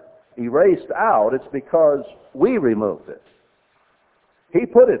have it erased out, it's because we removed it. He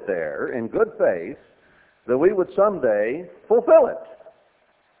put it there in good faith that we would someday fulfill it.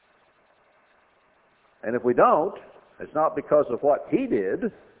 And if we don't, it's not because of what he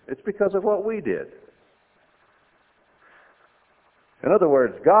did, it's because of what we did. In other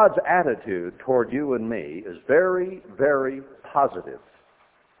words, God's attitude toward you and me is very, very positive.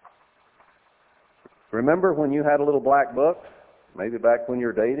 Remember when you had a little black book? Maybe back when you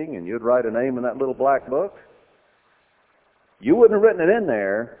were dating and you'd write a name in that little black book? You wouldn't have written it in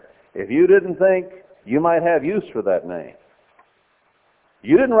there if you didn't think you might have use for that name.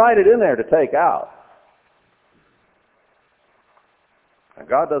 You didn't write it in there to take out. Now,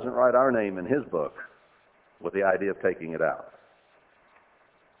 God doesn't write our name in his book with the idea of taking it out.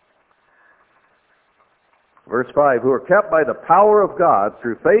 Verse 5, who are kept by the power of God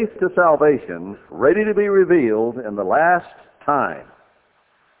through faith to salvation, ready to be revealed in the last time.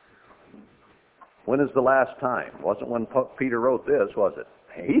 When is the last time? It wasn't when Peter wrote this, was it?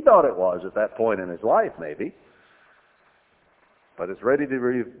 He thought it was at that point in his life, maybe. But it's ready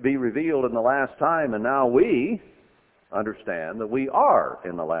to be revealed in the last time, and now we understand that we are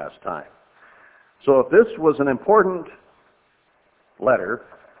in the last time. So if this was an important letter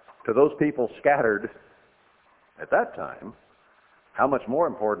to those people scattered at that time, how much more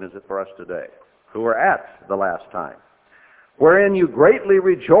important is it for us today, who are at the last time? Wherein you greatly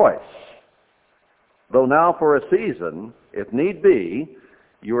rejoice, though now for a season, if need be,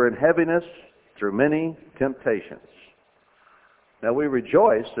 you are in heaviness through many temptations. Now we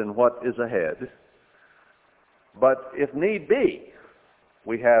rejoice in what is ahead, but if need be,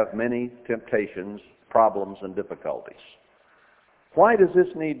 we have many temptations, problems, and difficulties. Why does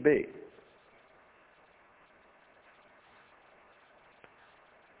this need be?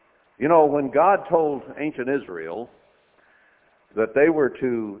 You know, when God told ancient Israel that they were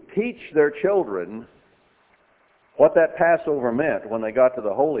to teach their children what that Passover meant when they got to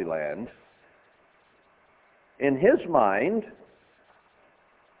the Holy Land, in his mind,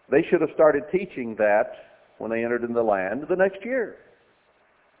 they should have started teaching that when they entered into the land the next year.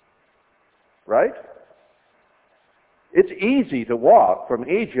 Right? It's easy to walk from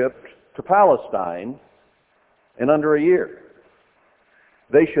Egypt to Palestine in under a year.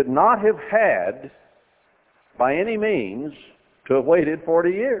 They should not have had, by any means, to have waited 40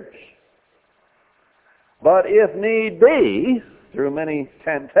 years. But if need be, through many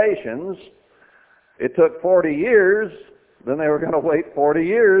temptations, it took 40 years, then they were going to wait 40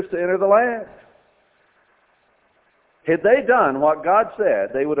 years to enter the land. Had they done what God said,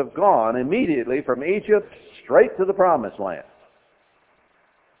 they would have gone immediately from Egypt straight to the Promised Land.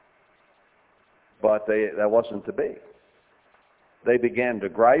 But that wasn't to be. They began to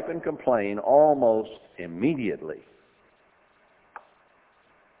gripe and complain almost immediately.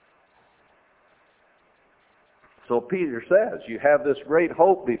 So Peter says, you have this great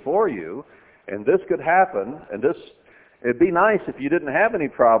hope before you, and this could happen, and it'd be nice if you didn't have any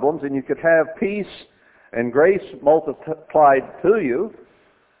problems and you could have peace and grace multiplied to you,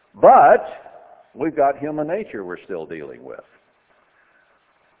 but we've got human nature we're still dealing with.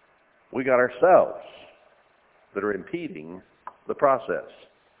 We got ourselves that are impeding the process.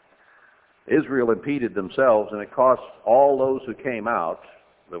 Israel impeded themselves, and it cost all those who came out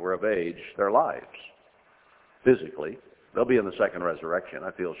that were of age their lives. Physically. They'll be in the second resurrection,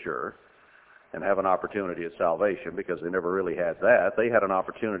 I feel sure, and have an opportunity at salvation because they never really had that. They had an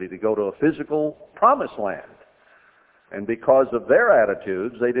opportunity to go to a physical promised land. And because of their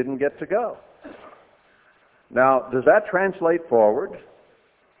attitudes, they didn't get to go. Now, does that translate forward?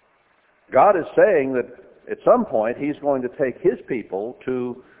 God is saying that at some point He's going to take His people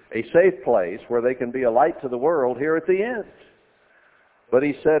to a safe place where they can be a light to the world here at the end. But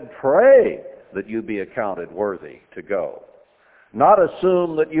He said, pray that you be accounted worthy to go. Not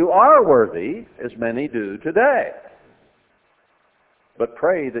assume that you are worthy, as many do today. But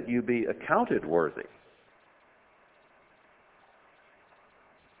pray that you be accounted worthy.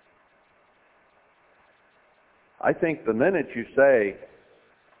 I think the minute you say,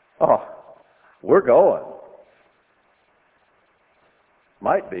 oh, we're going,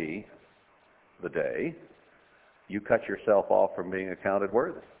 might be the day you cut yourself off from being accounted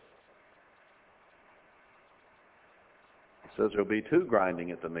worthy. It says there'll be two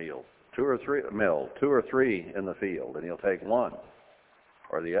grinding at the mill, two or three in the field, and He'll take one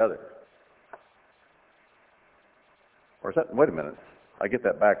or the other. Or is that, wait a minute, I get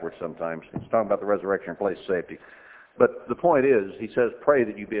that backwards sometimes. It's talking about the resurrection and place of safety. But the point is, He says, pray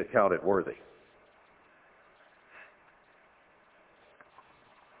that you be accounted worthy.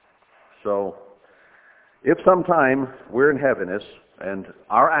 So, if sometime we're in heaviness and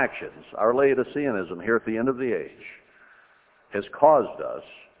our actions, our Laodiceanism here at the end of the age, has caused us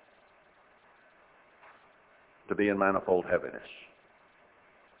to be in manifold heaviness.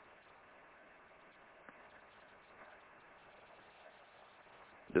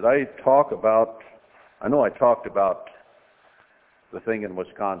 Did I talk about, I know I talked about the thing in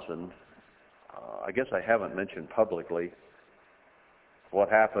Wisconsin. I guess I haven't mentioned publicly what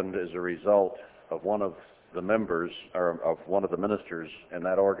happened as a result of one of the members, or of one of the ministers in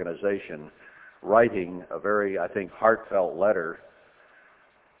that organization, writing a very, I think, heartfelt letter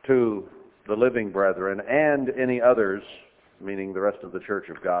to the living brethren and any others, meaning the rest of the Church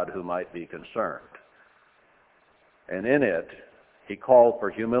of God, who might be concerned. And in it, he called for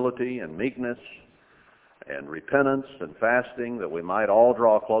humility and meekness and repentance and fasting, that we might all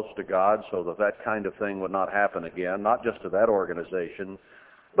draw close to God so that that kind of thing would not happen again, not just to that organization,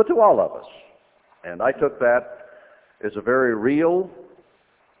 but to all of us. And I took that as a very real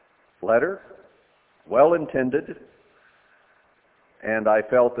letter, well-intended, and I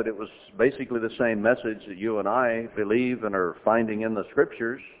felt that it was basically the same message that you and I believe and are finding in the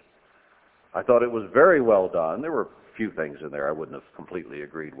Scriptures. I thought it was very well done. There were a few things in there I wouldn't have completely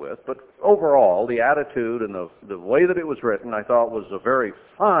agreed with, but overall, the attitude and the way that it was written, I thought was a very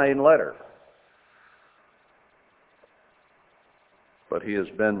fine letter. But he has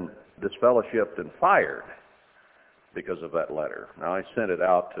been disfellowshipped and fired because of that letter. Now, I sent it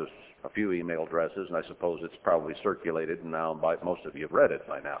out to a few email addresses, and I suppose it's probably circulated, and now most of you have read it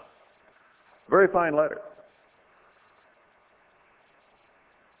by now. Very fine letter.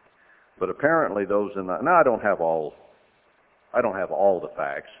 But apparently those in the... Now, I don't have all the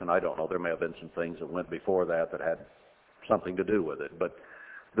facts, and I don't know. There may have been some things that went before that had something to do with it. But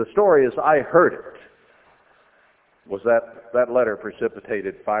the story is, I heard it, was that letter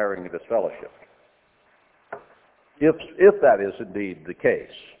precipitated firing and disfellowship. If that is indeed the case,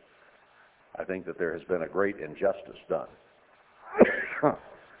 I think that there has been a great injustice done.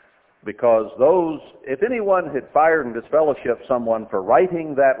 Because if anyone had fired and disfellowshipped someone for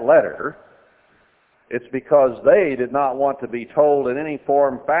writing that letter, It's because they did not want to be told in any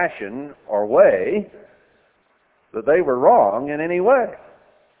form, fashion, or way that they were wrong in any way,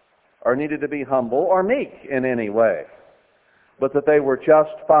 or needed to be humble or meek in any way, but that they were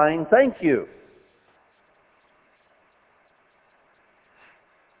just fine, thank you.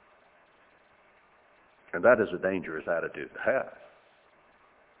 And that is a dangerous attitude to have.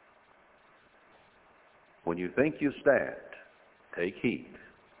 When you think you stand, take heed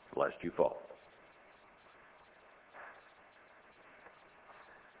lest you fall.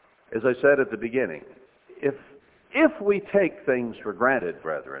 As I said at the beginning, if we take things for granted,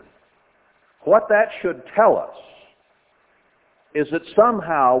 brethren, what that should tell us is that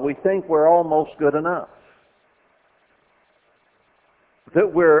somehow we think we're almost good enough.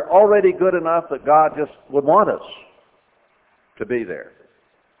 That we're already good enough that God just would want us to be there.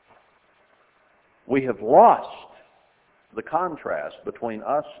 We have lost the contrast between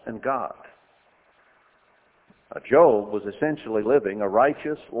us and God. Job was essentially living a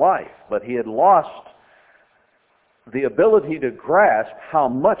righteous life, but he had lost the ability to grasp how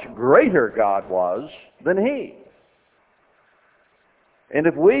much greater God was than he. And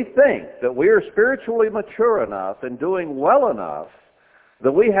if we think that we are spiritually mature enough and doing well enough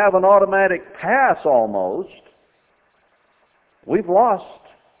that we have an automatic pass almost, we've lost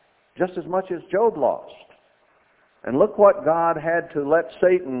just as much as Job lost. And look what God had to let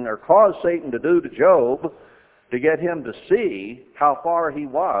Satan, or cause Satan to do to Job, to get him to see how far he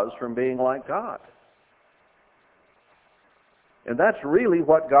was from being like God. And that's really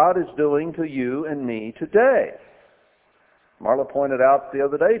what God is doing to you and me today. Marla pointed out the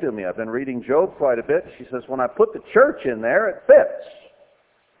other day to me, I've been reading Job quite a bit. She says, when I put the church in there, it fits.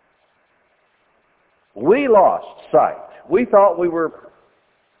 We lost sight. We thought we were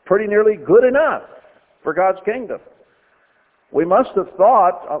pretty nearly good enough for God's kingdom. We must have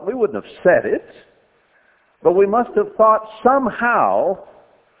thought, we wouldn't have said it, but we must have thought somehow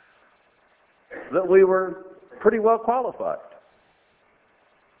that we were pretty well qualified.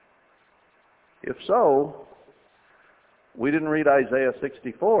 If so, we didn't read Isaiah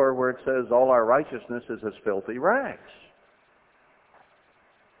 64 where it says all our righteousness is as filthy rags.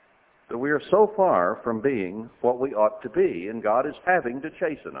 That we are so far from being what we ought to be, and God is having to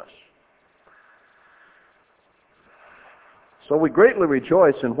chasten us. So we greatly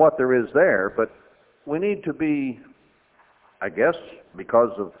rejoice in what there is there, but we need to be, I guess,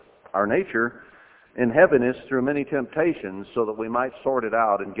 because of our nature, in heaviness through many temptations so that we might sort it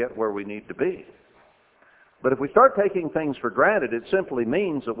out and get where we need to be. But if we start taking things for granted, it simply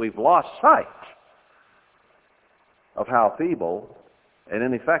means that we've lost sight of how feeble and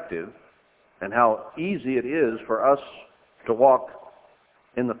ineffective and how easy it is for us to walk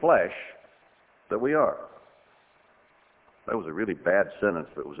in the flesh that we are. That was a really bad sentence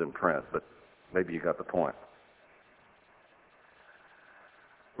that was in print, but maybe you got the point.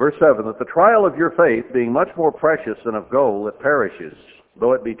 Verse 7, that the trial of your faith, being much more precious than of gold that perishes,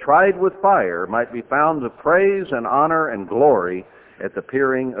 though it be tried with fire, might be found to praise and honor and glory at the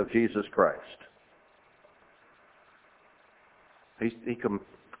appearing of Jesus Christ. He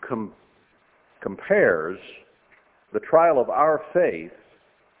compares the trial of our faith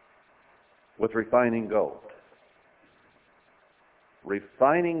with refining gold.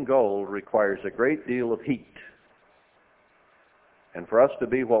 Refining gold requires a great deal of heat. And for us to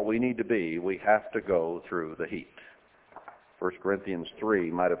be what we need to be, we have to go through the heat. 1 Corinthians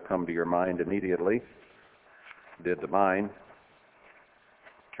 3 might have come to your mind immediately. Did to mine.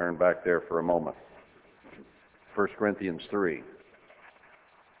 Turn back there for a moment. 1 Corinthians 3.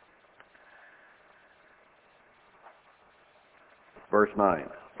 Verse 9.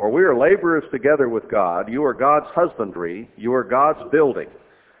 For we are laborers together with God. You are God's husbandry. You are God's building.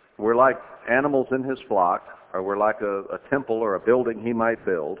 We're like animals in his flock, or we're like a temple or a building he might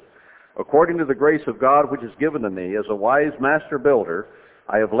build. According to the grace of God which is given to me, as a wise master builder,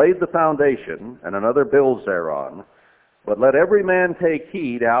 I have laid the foundation, and another builds thereon. But let every man take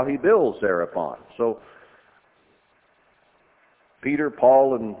heed how he builds thereupon. So Peter,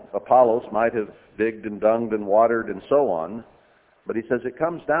 Paul, and Apollos might have digged and dunged and watered and so on, but he says it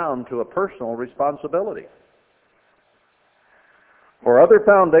comes down to a personal responsibility. For other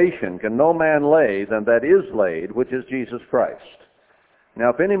foundation can no man lay than that is laid, which is Jesus Christ.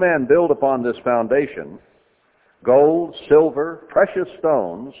 Now if any man build upon this foundation, gold, silver, precious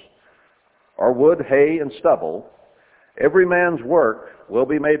stones, or wood, hay, and stubble, every man's work will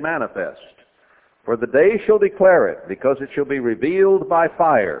be made manifest. For the day shall declare it, because it shall be revealed by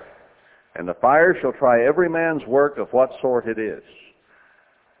fire, and the fire shall try every man's work of what sort it is.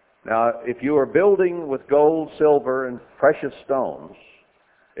 Now, if you are building with gold, silver, and precious stones,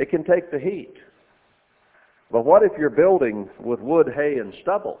 it can take the heat. But what if you're building with wood, hay, and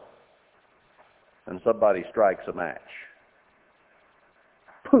stubble, and somebody strikes a match?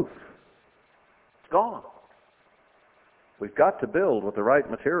 Poof! It's gone. We've got to build with the right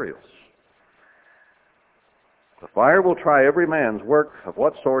materials. The fire will try every man's work of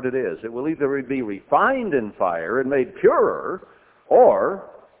what sort it is. It will either be refined in fire and made purer, or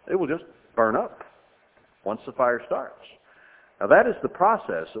it will just burn up once the fire starts. Now that is the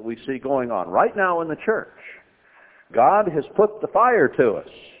process that we see going on right now in the church. God has put the fire to us.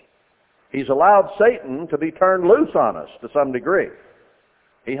 He's allowed Satan to be turned loose on us to some degree.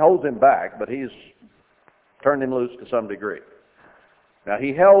 He holds him back, but he's turned him loose to some degree. Now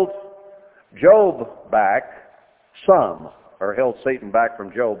he held Job back some, or held Satan back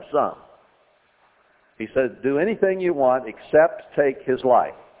from Job some. He said, do anything you want except take his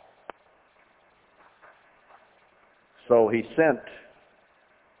life. So he sent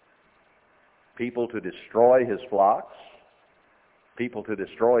people to destroy his flocks, people to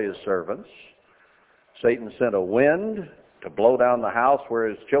destroy his servants. Satan sent a wind to blow down the house where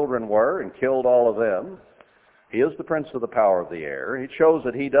his children were and killed all of them. He is the prince of the power of the air. It shows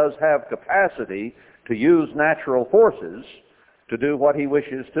that he does have capacity to use natural forces to do what he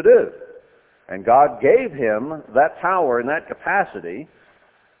wishes to do. And God gave him that power and that capacity.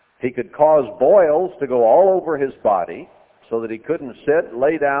 He could cause boils to go all over his body so that he couldn't sit,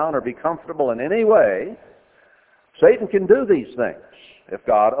 lay down, or be comfortable in any way. Satan can do these things if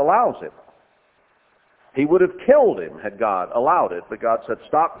God allows him. He would have killed him had God allowed it, but God said,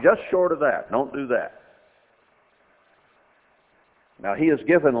 stop just short of that. Don't do that. Now, he has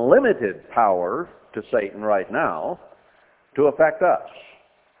given limited power to Satan right now to affect us.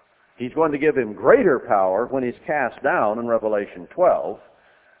 He's going to give him greater power when he's cast down in Revelation 12.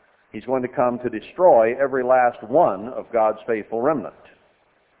 He's going to come to destroy every last one of God's faithful remnant.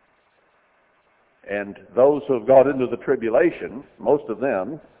 And those who have gone into the tribulation, most of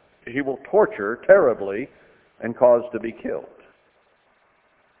them, he will torture terribly and cause to be killed.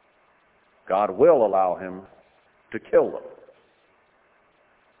 God will allow him to kill them.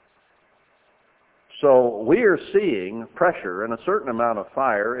 So we are seeing pressure and a certain amount of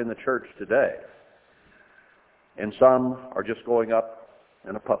fire in the church today. And some are just going up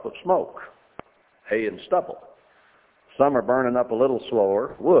in a puff of smoke, hay and stubble. Some are burning up a little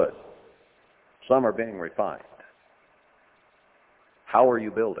slower, wood. Some are being refined. How are you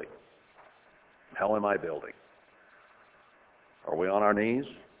building? How am I building? Are we on our knees?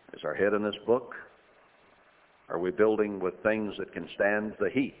 Is our head in this book? Are we building with things that can stand the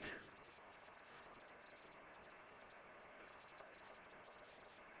heat?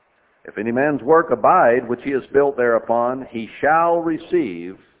 If any man's work abide, which he has built thereupon, he shall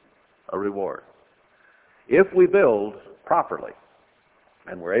receive a reward. If we build properly,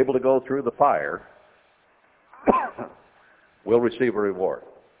 and we're able to go through the fire, we'll receive a reward.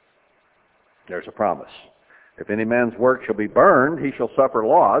 There's a promise. If any man's work shall be burned, he shall suffer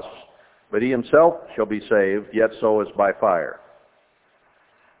loss, but he himself shall be saved, yet so as by fire.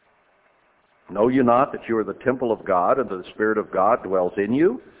 Know you not that you are the temple of God, and that the Spirit of God dwells in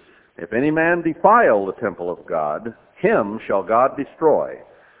you? If any man defile the temple of God, him shall God destroy.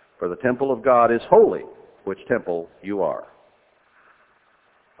 For the temple of God is holy, which temple you are.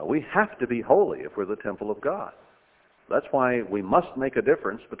 Now, we have to be holy if we're the temple of God. That's why we must make a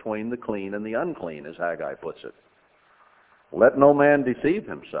difference between the clean and the unclean, as Haggai puts it. Let no man deceive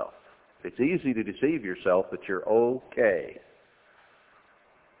himself. It's easy to deceive yourself that you're okay.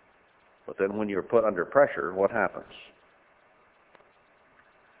 But then when you're put under pressure, what happens?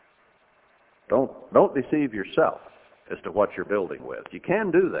 Don't deceive yourself as to what you're building with. You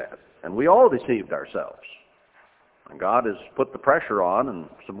can do that. And we all deceived ourselves. And God has put the pressure on, and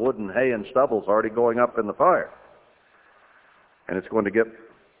some wood and hay and stubble is already going up in the fire. And it's going to get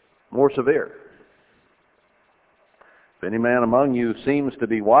more severe. If any man among you seems to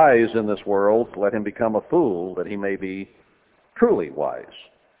be wise in this world, let him become a fool, that he may be truly wise.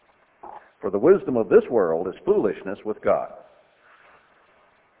 For the wisdom of this world is foolishness with God.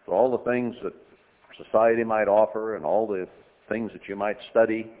 So all the things that society might offer and all the things that you might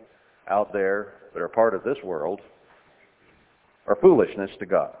study out there that are part of this world are foolishness to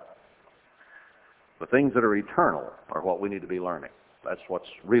God. The things that are eternal are what we need to be learning. That's what's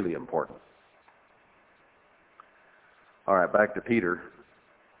really important. All right, back to Peter.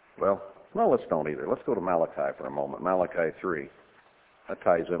 Well, no, let's don't either. Let's go to Malachi for a moment. Malachi 3. That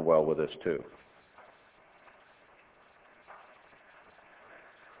ties in well with this too.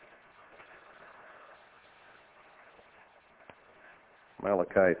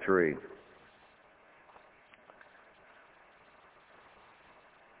 Malachi 3.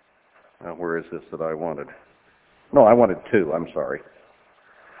 Now, where is this that I wanted? No, I wanted 2. I'm sorry.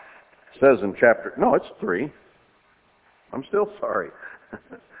 It says in chapter... No, it's 3. I'm still sorry.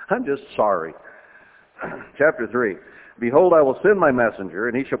 I'm just sorry. Chapter 3. Behold, I will send my messenger,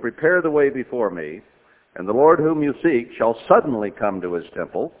 and he shall prepare the way before me, and the Lord whom you seek shall suddenly come to his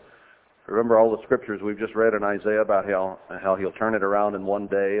temple. Remember all the scriptures we've just read in Isaiah about how he'll turn it around in one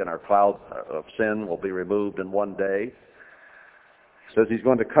day, and our cloud of sin will be removed in one day. It says he's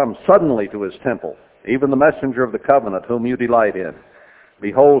going to come suddenly to his temple, even the messenger of the covenant whom you delight in.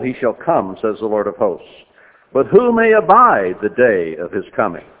 Behold, he shall come, says the Lord of hosts. But who may abide the day of his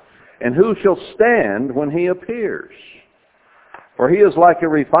coming? And who shall stand when he appears? For he is like a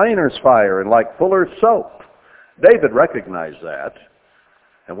refiner's fire and like fuller's soap. David recognized that.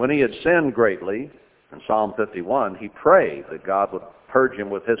 And when he had sinned greatly, in Psalm 51, he prayed that God would purge him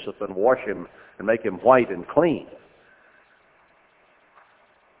with hyssop and wash him and make him white and clean.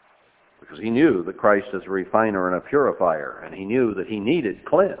 Because he knew that Christ is a refiner and a purifier, and he knew that he needed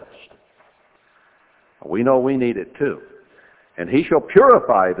cleansed. We know we need it too. And he shall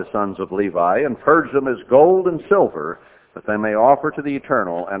purify the sons of Levi and purge them as gold and silver, that they may offer to the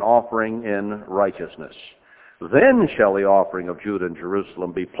Eternal an offering in righteousness. Then shall the offering of Judah and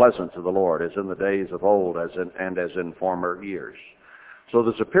Jerusalem be pleasant to the Lord, as in the days of old and as in former years. So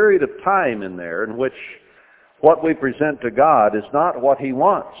there's a period of time in there in which what we present to God is not what he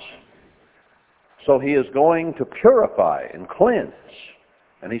wants. So he is going to purify and cleanse.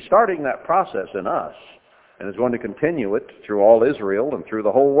 And he's starting that process in us, and is going to continue it through all Israel and through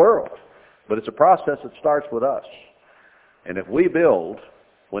the whole world. But it's a process that starts with us. And if we build,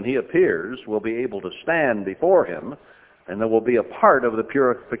 when he appears, we'll be able to stand before him, and then we'll be a part of the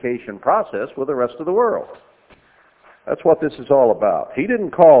purification process with the rest of the world. That's what this is all about. He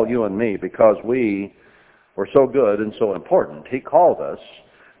didn't call you and me because we were so good and so important. He called us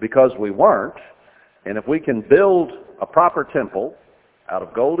because we weren't. And if we can build a proper temple out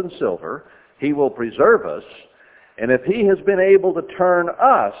of gold and silver, he will preserve us. And if he has been able to turn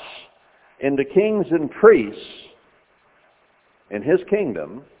us into kings and priests in his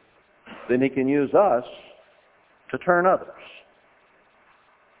kingdom, then he can use us to turn others.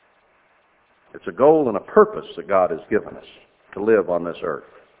 It's a goal and a purpose that God has given us to live on this earth.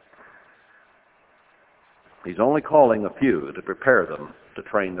 He's only calling a few to prepare them to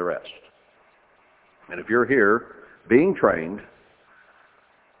train the rest. And if you're here being trained,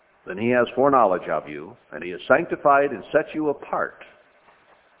 then he has foreknowledge of you, and he has sanctified and set you apart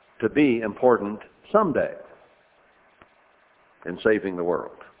to be important someday in saving the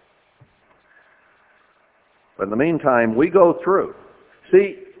world. But in the meantime, we go through.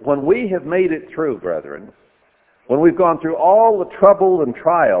 See, when we have made it through, brethren, when we've gone through all the trouble and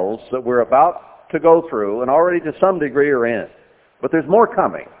trials that we're about to go through, and already to some degree are in, but there's more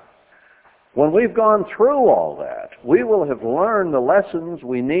coming. When we've gone through all that, we will have learned the lessons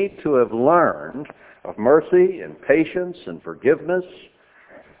we need to have learned of mercy and patience and forgiveness,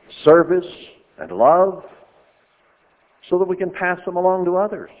 service and love, so that we can pass them along to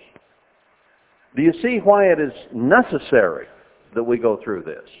others. Do you see why it is necessary that we go through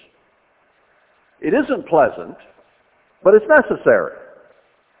this? It isn't pleasant, but it's necessary.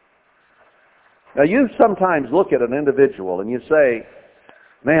 Now, you sometimes look at an individual and you say,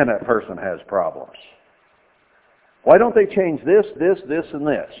 man, that person has problems. Why don't they change this, and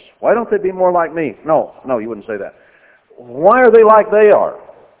this? Why don't they be more like me? No, you wouldn't say that. Why are they like they are?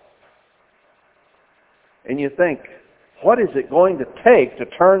 And you think, what is it going to take to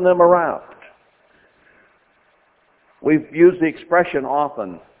turn them around? We've used the expression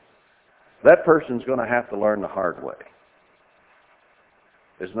often, that person's going to have to learn the hard way.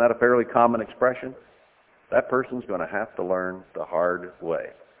 Isn't that a fairly common expression? That person's going to have to learn the hard way.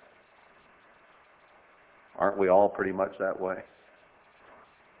 Aren't we all pretty much that way?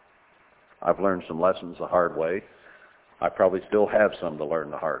 I've learned some lessons the hard way. I probably still have some to learn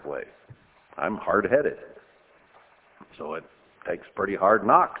the hard way. I'm hard-headed. So it takes pretty hard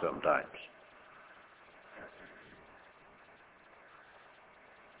knock sometimes.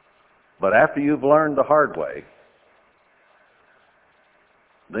 But after you've learned the hard way,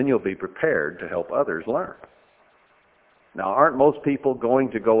 then you'll be prepared to help others learn. Now, aren't most people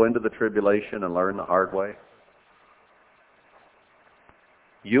going to go into the tribulation and learn the hard way?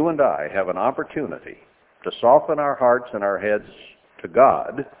 You and I have an opportunity to soften our hearts and our heads to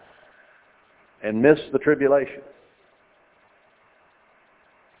God and miss the tribulation.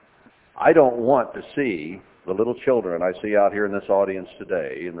 I don't want to see the little children I see out here in this audience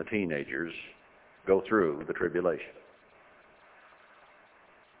today and the teenagers go through the tribulation.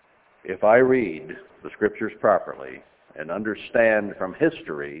 If I read the Scriptures properly and understand from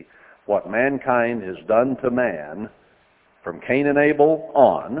history what mankind has done to man from Cain and Abel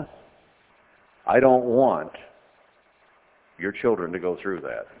on, I don't want your children to go through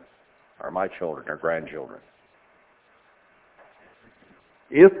that, or my children or grandchildren.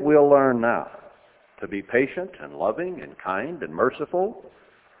 If we'll learn now to be patient and loving and kind and merciful,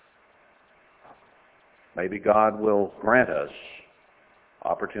 maybe God will grant us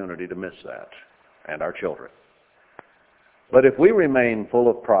opportunity to miss that and our children. But if we remain full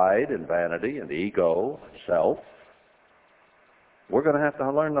of pride and vanity and ego and self, we're going to have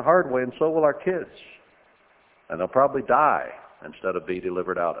to learn the hard way, and so will our kids. And they'll probably die instead of be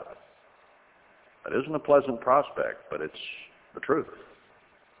delivered out of it. That isn't a pleasant prospect, but it's the truth.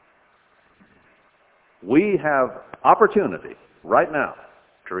 We have opportunity right now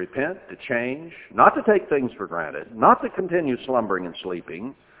to repent, to change, not to take things for granted, not to continue slumbering and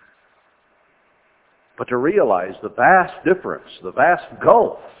sleeping, but to realize the vast difference, the vast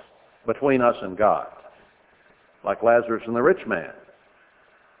gulf between us and God. Like Lazarus and the rich man.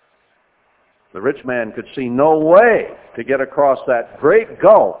 The rich man could see no way to get across that great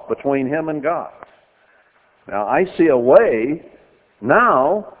gulf between him and God. Now, I see a way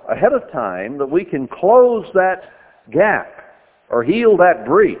now, ahead of time, that we can close that gap or heal that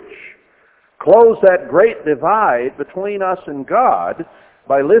breach, close that great divide between us and God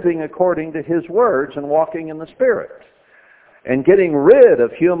by living according to His words and walking in the Spirit and getting rid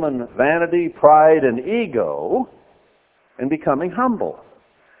of human vanity, pride, and ego and becoming humble.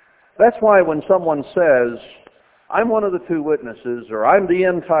 That's why when someone says, I'm one of the two witnesses, or I'm the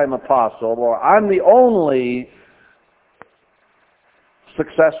end-time apostle, or I'm the only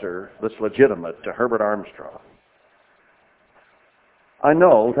successor that's legitimate to Herbert Armstrong, I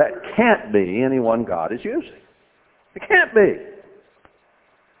know that can't be anyone God is using. It can't be.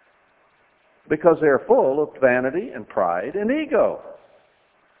 Because they're full of vanity and pride and ego.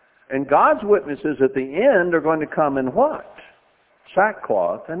 And God's witnesses at the end are going to come in what?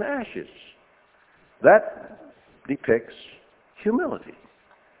 Sackcloth and ashes. That depicts humility,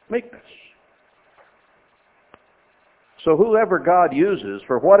 meekness. So whoever God uses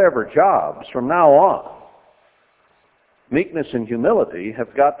for whatever jobs from now on, meekness and humility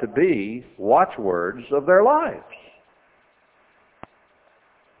have got to be watchwords of their lives.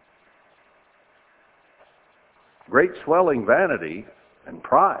 Great swelling vanity and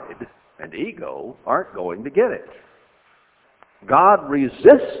pride and ego aren't going to get it. God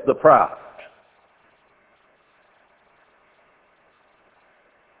resists the proud.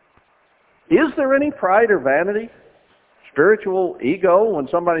 Is there any pride or vanity, spiritual ego, when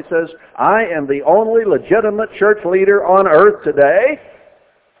somebody says, I am the only legitimate church leader on earth today?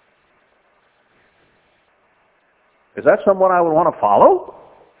 Is that someone I would want to follow?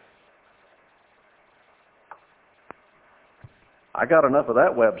 I got enough of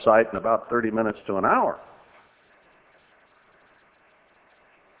that website in about 30 minutes to an hour.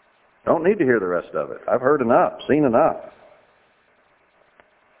 Don't need to hear the rest of it. I've heard enough, seen enough.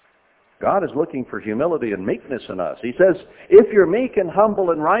 God is looking for humility and meekness in us. He says, if you're meek and humble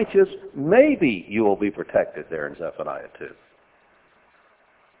and righteous, maybe you will be protected there in Zephaniah 2.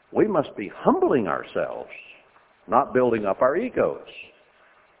 We must be humbling ourselves, not building up our egos.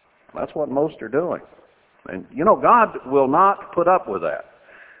 That's what most are doing. And, you know, God will not put up with that.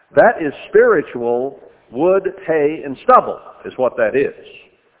 That is spiritual wood, hay, and stubble is what that is.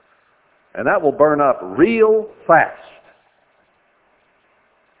 And that will burn up real fast.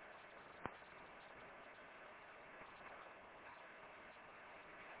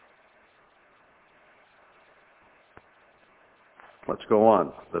 Let's go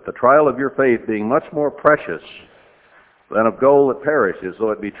on. That the trial of your faith, being much more precious than of gold that perishes,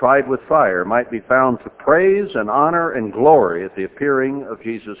 though it be tried with fire, might be found to praise and honor and glory at the appearing of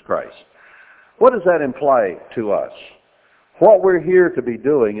Jesus Christ. What does that imply to us? What we're here to be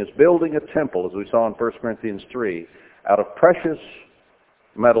doing is building a temple, as we saw in 1 Corinthians 3, out of precious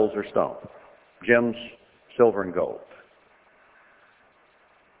metals or stone, gems, silver, and gold.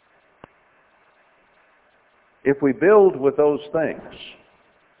 If we build with those things,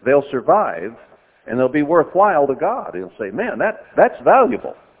 they'll survive and they'll be worthwhile to God. He'll say, man, that's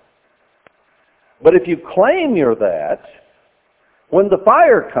valuable. But if you claim you're that, when the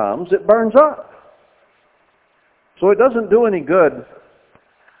fire comes, it burns up. So it doesn't do any good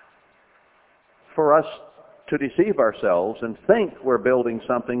for us to deceive ourselves and think we're building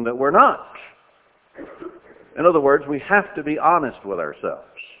something that we're not. In other words, we have to be honest with ourselves.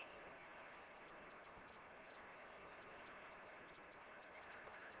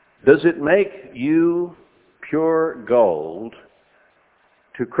 Does it make you pure gold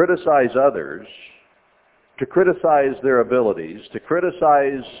to criticize others, to criticize their abilities, to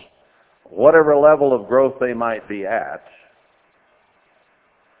criticize whatever level of growth they might be at,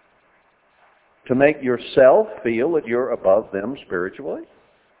 to make yourself feel that you're above them spiritually?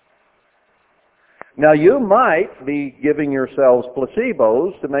 Now, you might be giving yourselves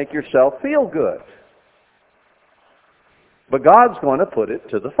placebos to make yourself feel good. But God's going to put it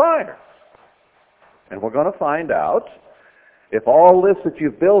to the fire. And we're going to find out if all this that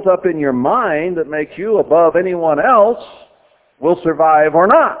you've built up in your mind that makes you above anyone else will survive or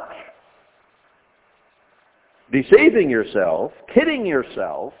not. Deceiving yourself, kidding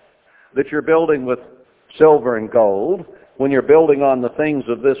yourself that you're building with silver and gold when you're building on the things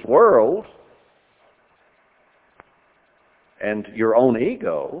of this world and your own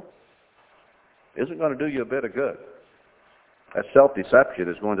ego isn't going to do you a bit of good. That self-deception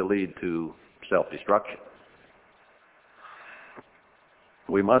is going to lead to self-destruction.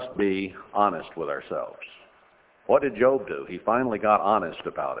 We must be honest with ourselves. What did Job do? He finally got honest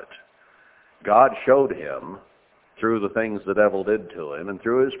about it. God showed him through the things the devil did to him and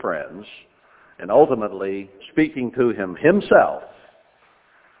through his friends, and ultimately speaking to him himself.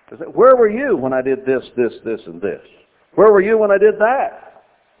 He said, where were you when I did this, this, this, and this? Where were you when I did that?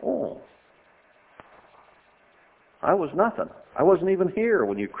 Oh, I was nothing. I wasn't even here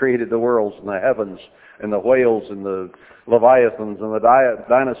when you created the worlds and the heavens and the whales and the leviathans and the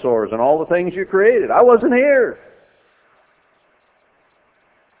dinosaurs and all the things you created. I wasn't here.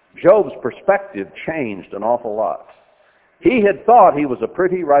 Job's perspective changed an awful lot. He had thought he was a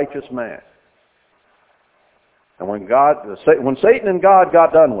pretty righteous man. And when Satan and God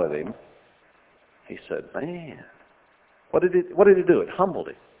got done with him, he said, man, what did it do? It humbled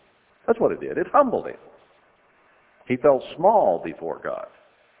him. That's what it did. It humbled him. He felt small before God.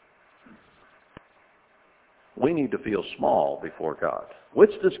 We need to feel small before God.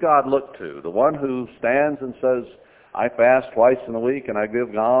 Which does God look to? The one who stands and says, I fast twice in a week and I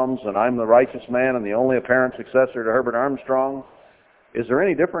give alms and I'm the righteous man and the only apparent successor to Herbert Armstrong? Is there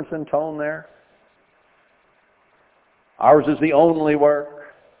any difference in tone there? Ours is the only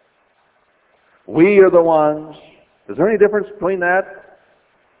work. We are the ones. Is there any difference between that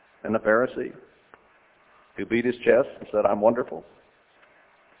and the Pharisee who beat his chest and said, I'm wonderful?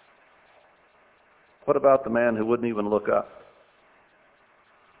 What about the man who wouldn't even look up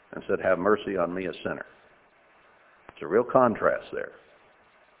and said, have mercy on me, a sinner? It's a real contrast there.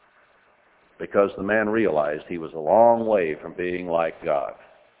 Because the man realized he was a long way from being like God.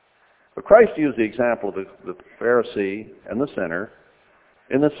 But Christ used the example of the Pharisee and the sinner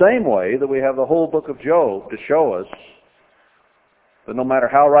in the same way that we have the whole book of Job to show us that no matter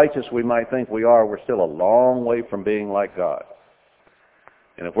how righteous we might think we are, we're still a long way from being like God.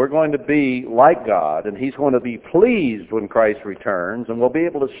 And if we're going to be like God, and He's going to be pleased when Christ returns, and we'll be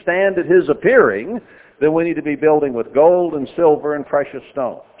able to stand at His appearing, then we need to be building with gold and silver and precious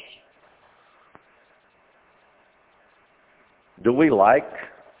stones. Do we like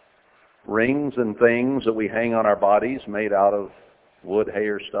rings and things that we hang on our bodies made out of wood, hay,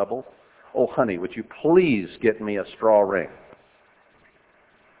 or stubble? Oh, honey, would you please get me a straw ring?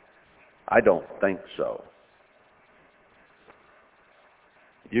 I don't think so.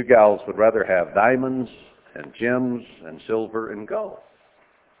 You gals would rather have diamonds and gems and silver and gold.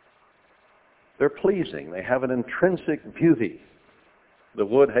 They're pleasing. They have an intrinsic beauty the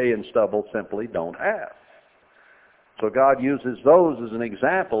wood, hay, and stubble simply don't have. So God uses those as an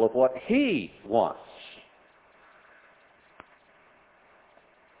example of what He wants.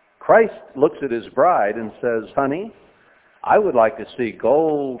 Christ looks at His bride and says, honey, I would like to see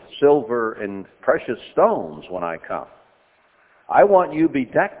gold, silver, and precious stones when I come. I want you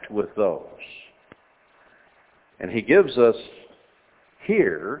bedecked with those. And He gives us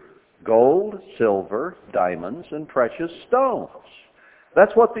here gold, silver, diamonds, and precious stones.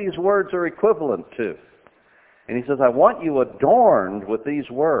 That's what these words are equivalent to. And He says, I want you adorned with these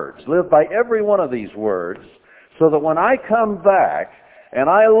words. Live by every one of these words so that when I come back and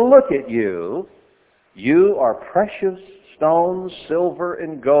I look at you, you are precious stones, silver,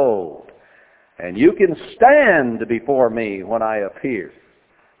 and gold. And you can stand before me when I appear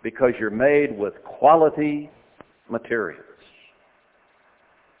because you're made with quality materials.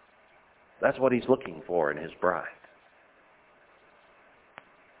 That's what He's looking for in His bride.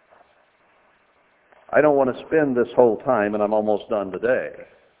 I don't want to spend this whole time, and I'm almost done today,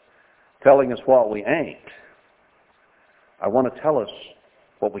 telling us what we ain't. I want to tell us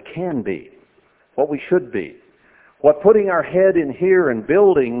what we can be, what we should be, what putting our head in here and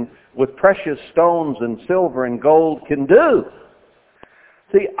building with precious stones and silver and gold can do.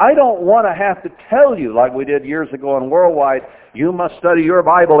 See, I don't want to have to tell you, like we did years ago on Worldwide, you must study your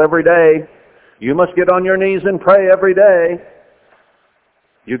Bible every day. You must get on your knees and pray every day.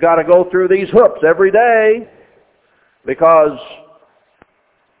 You got to go through these hoops every day because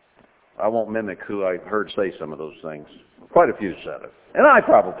I won't mimic who I heard say some of those things. Quite a few said it. And I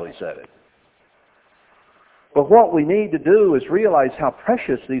probably said it. But what we need to do is realize how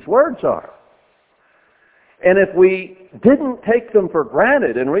precious these words are. And if we didn't take them for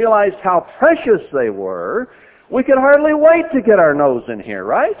granted and realized how precious they were, we could hardly wait to get our nose in here,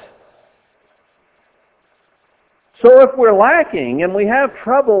 right? So if we're lacking and we have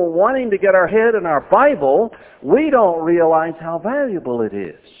trouble wanting to get our head in our Bible, we don't realize how valuable it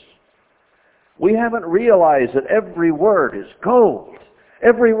is. We haven't realized that every word is gold.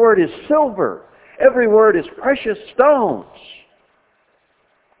 Every word is silver. Every word is precious stones.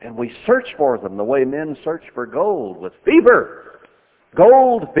 And we search for them the way men search for gold with fever.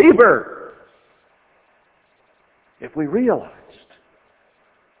 Gold fever. If we realized,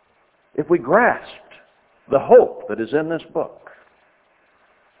 if we grasped the hope that is in this book,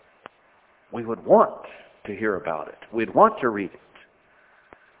 we would want to hear about it. We'd want to read it.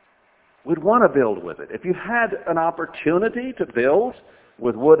 We'd want to build with it. If you had an opportunity to build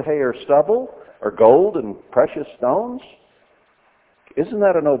with wood, hay, or stubble, or gold and precious stones, isn't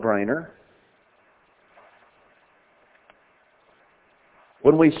that a no-brainer?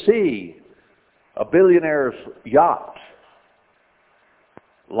 When we see a billionaire's yacht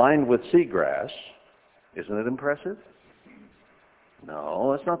lined with seagrass, isn't it impressive?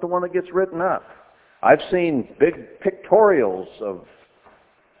 No, it's not the one that gets written up. I've seen big pictorials of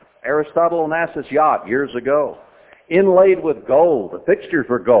Aristotle Onassis' yacht years ago, inlaid with gold. The fixtures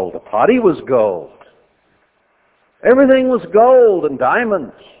were gold. The potty was gold. Everything was gold and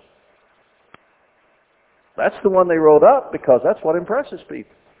diamonds. That's the one they wrote up because that's what impresses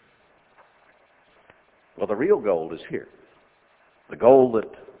people. Well, the real gold is here. The gold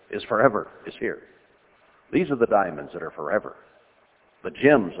that is forever is here. These are the diamonds that are forever, the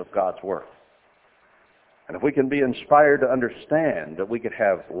gems of God's Word. And if we can be inspired to understand that we could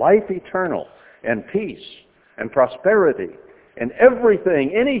have life eternal and peace and prosperity and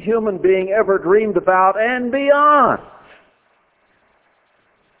everything any human being ever dreamed about and beyond,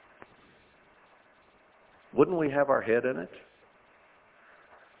 wouldn't we have our head in it?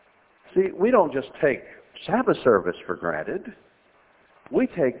 See, we don't just take Sabbath service for granted. We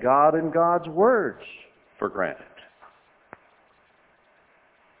take God and God's words for granted.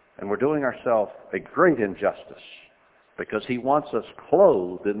 And we're doing ourselves a great injustice because He wants us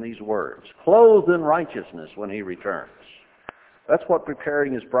clothed in these words, clothed in righteousness when He returns. That's what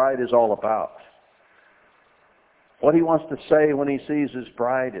preparing His bride is all about. What He wants to say when He sees His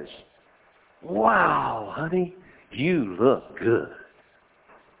bride is, "Wow, honey, you look good."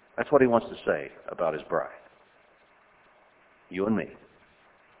 That's what He wants to say about His bride. You and me.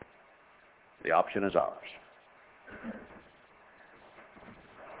 The option is ours.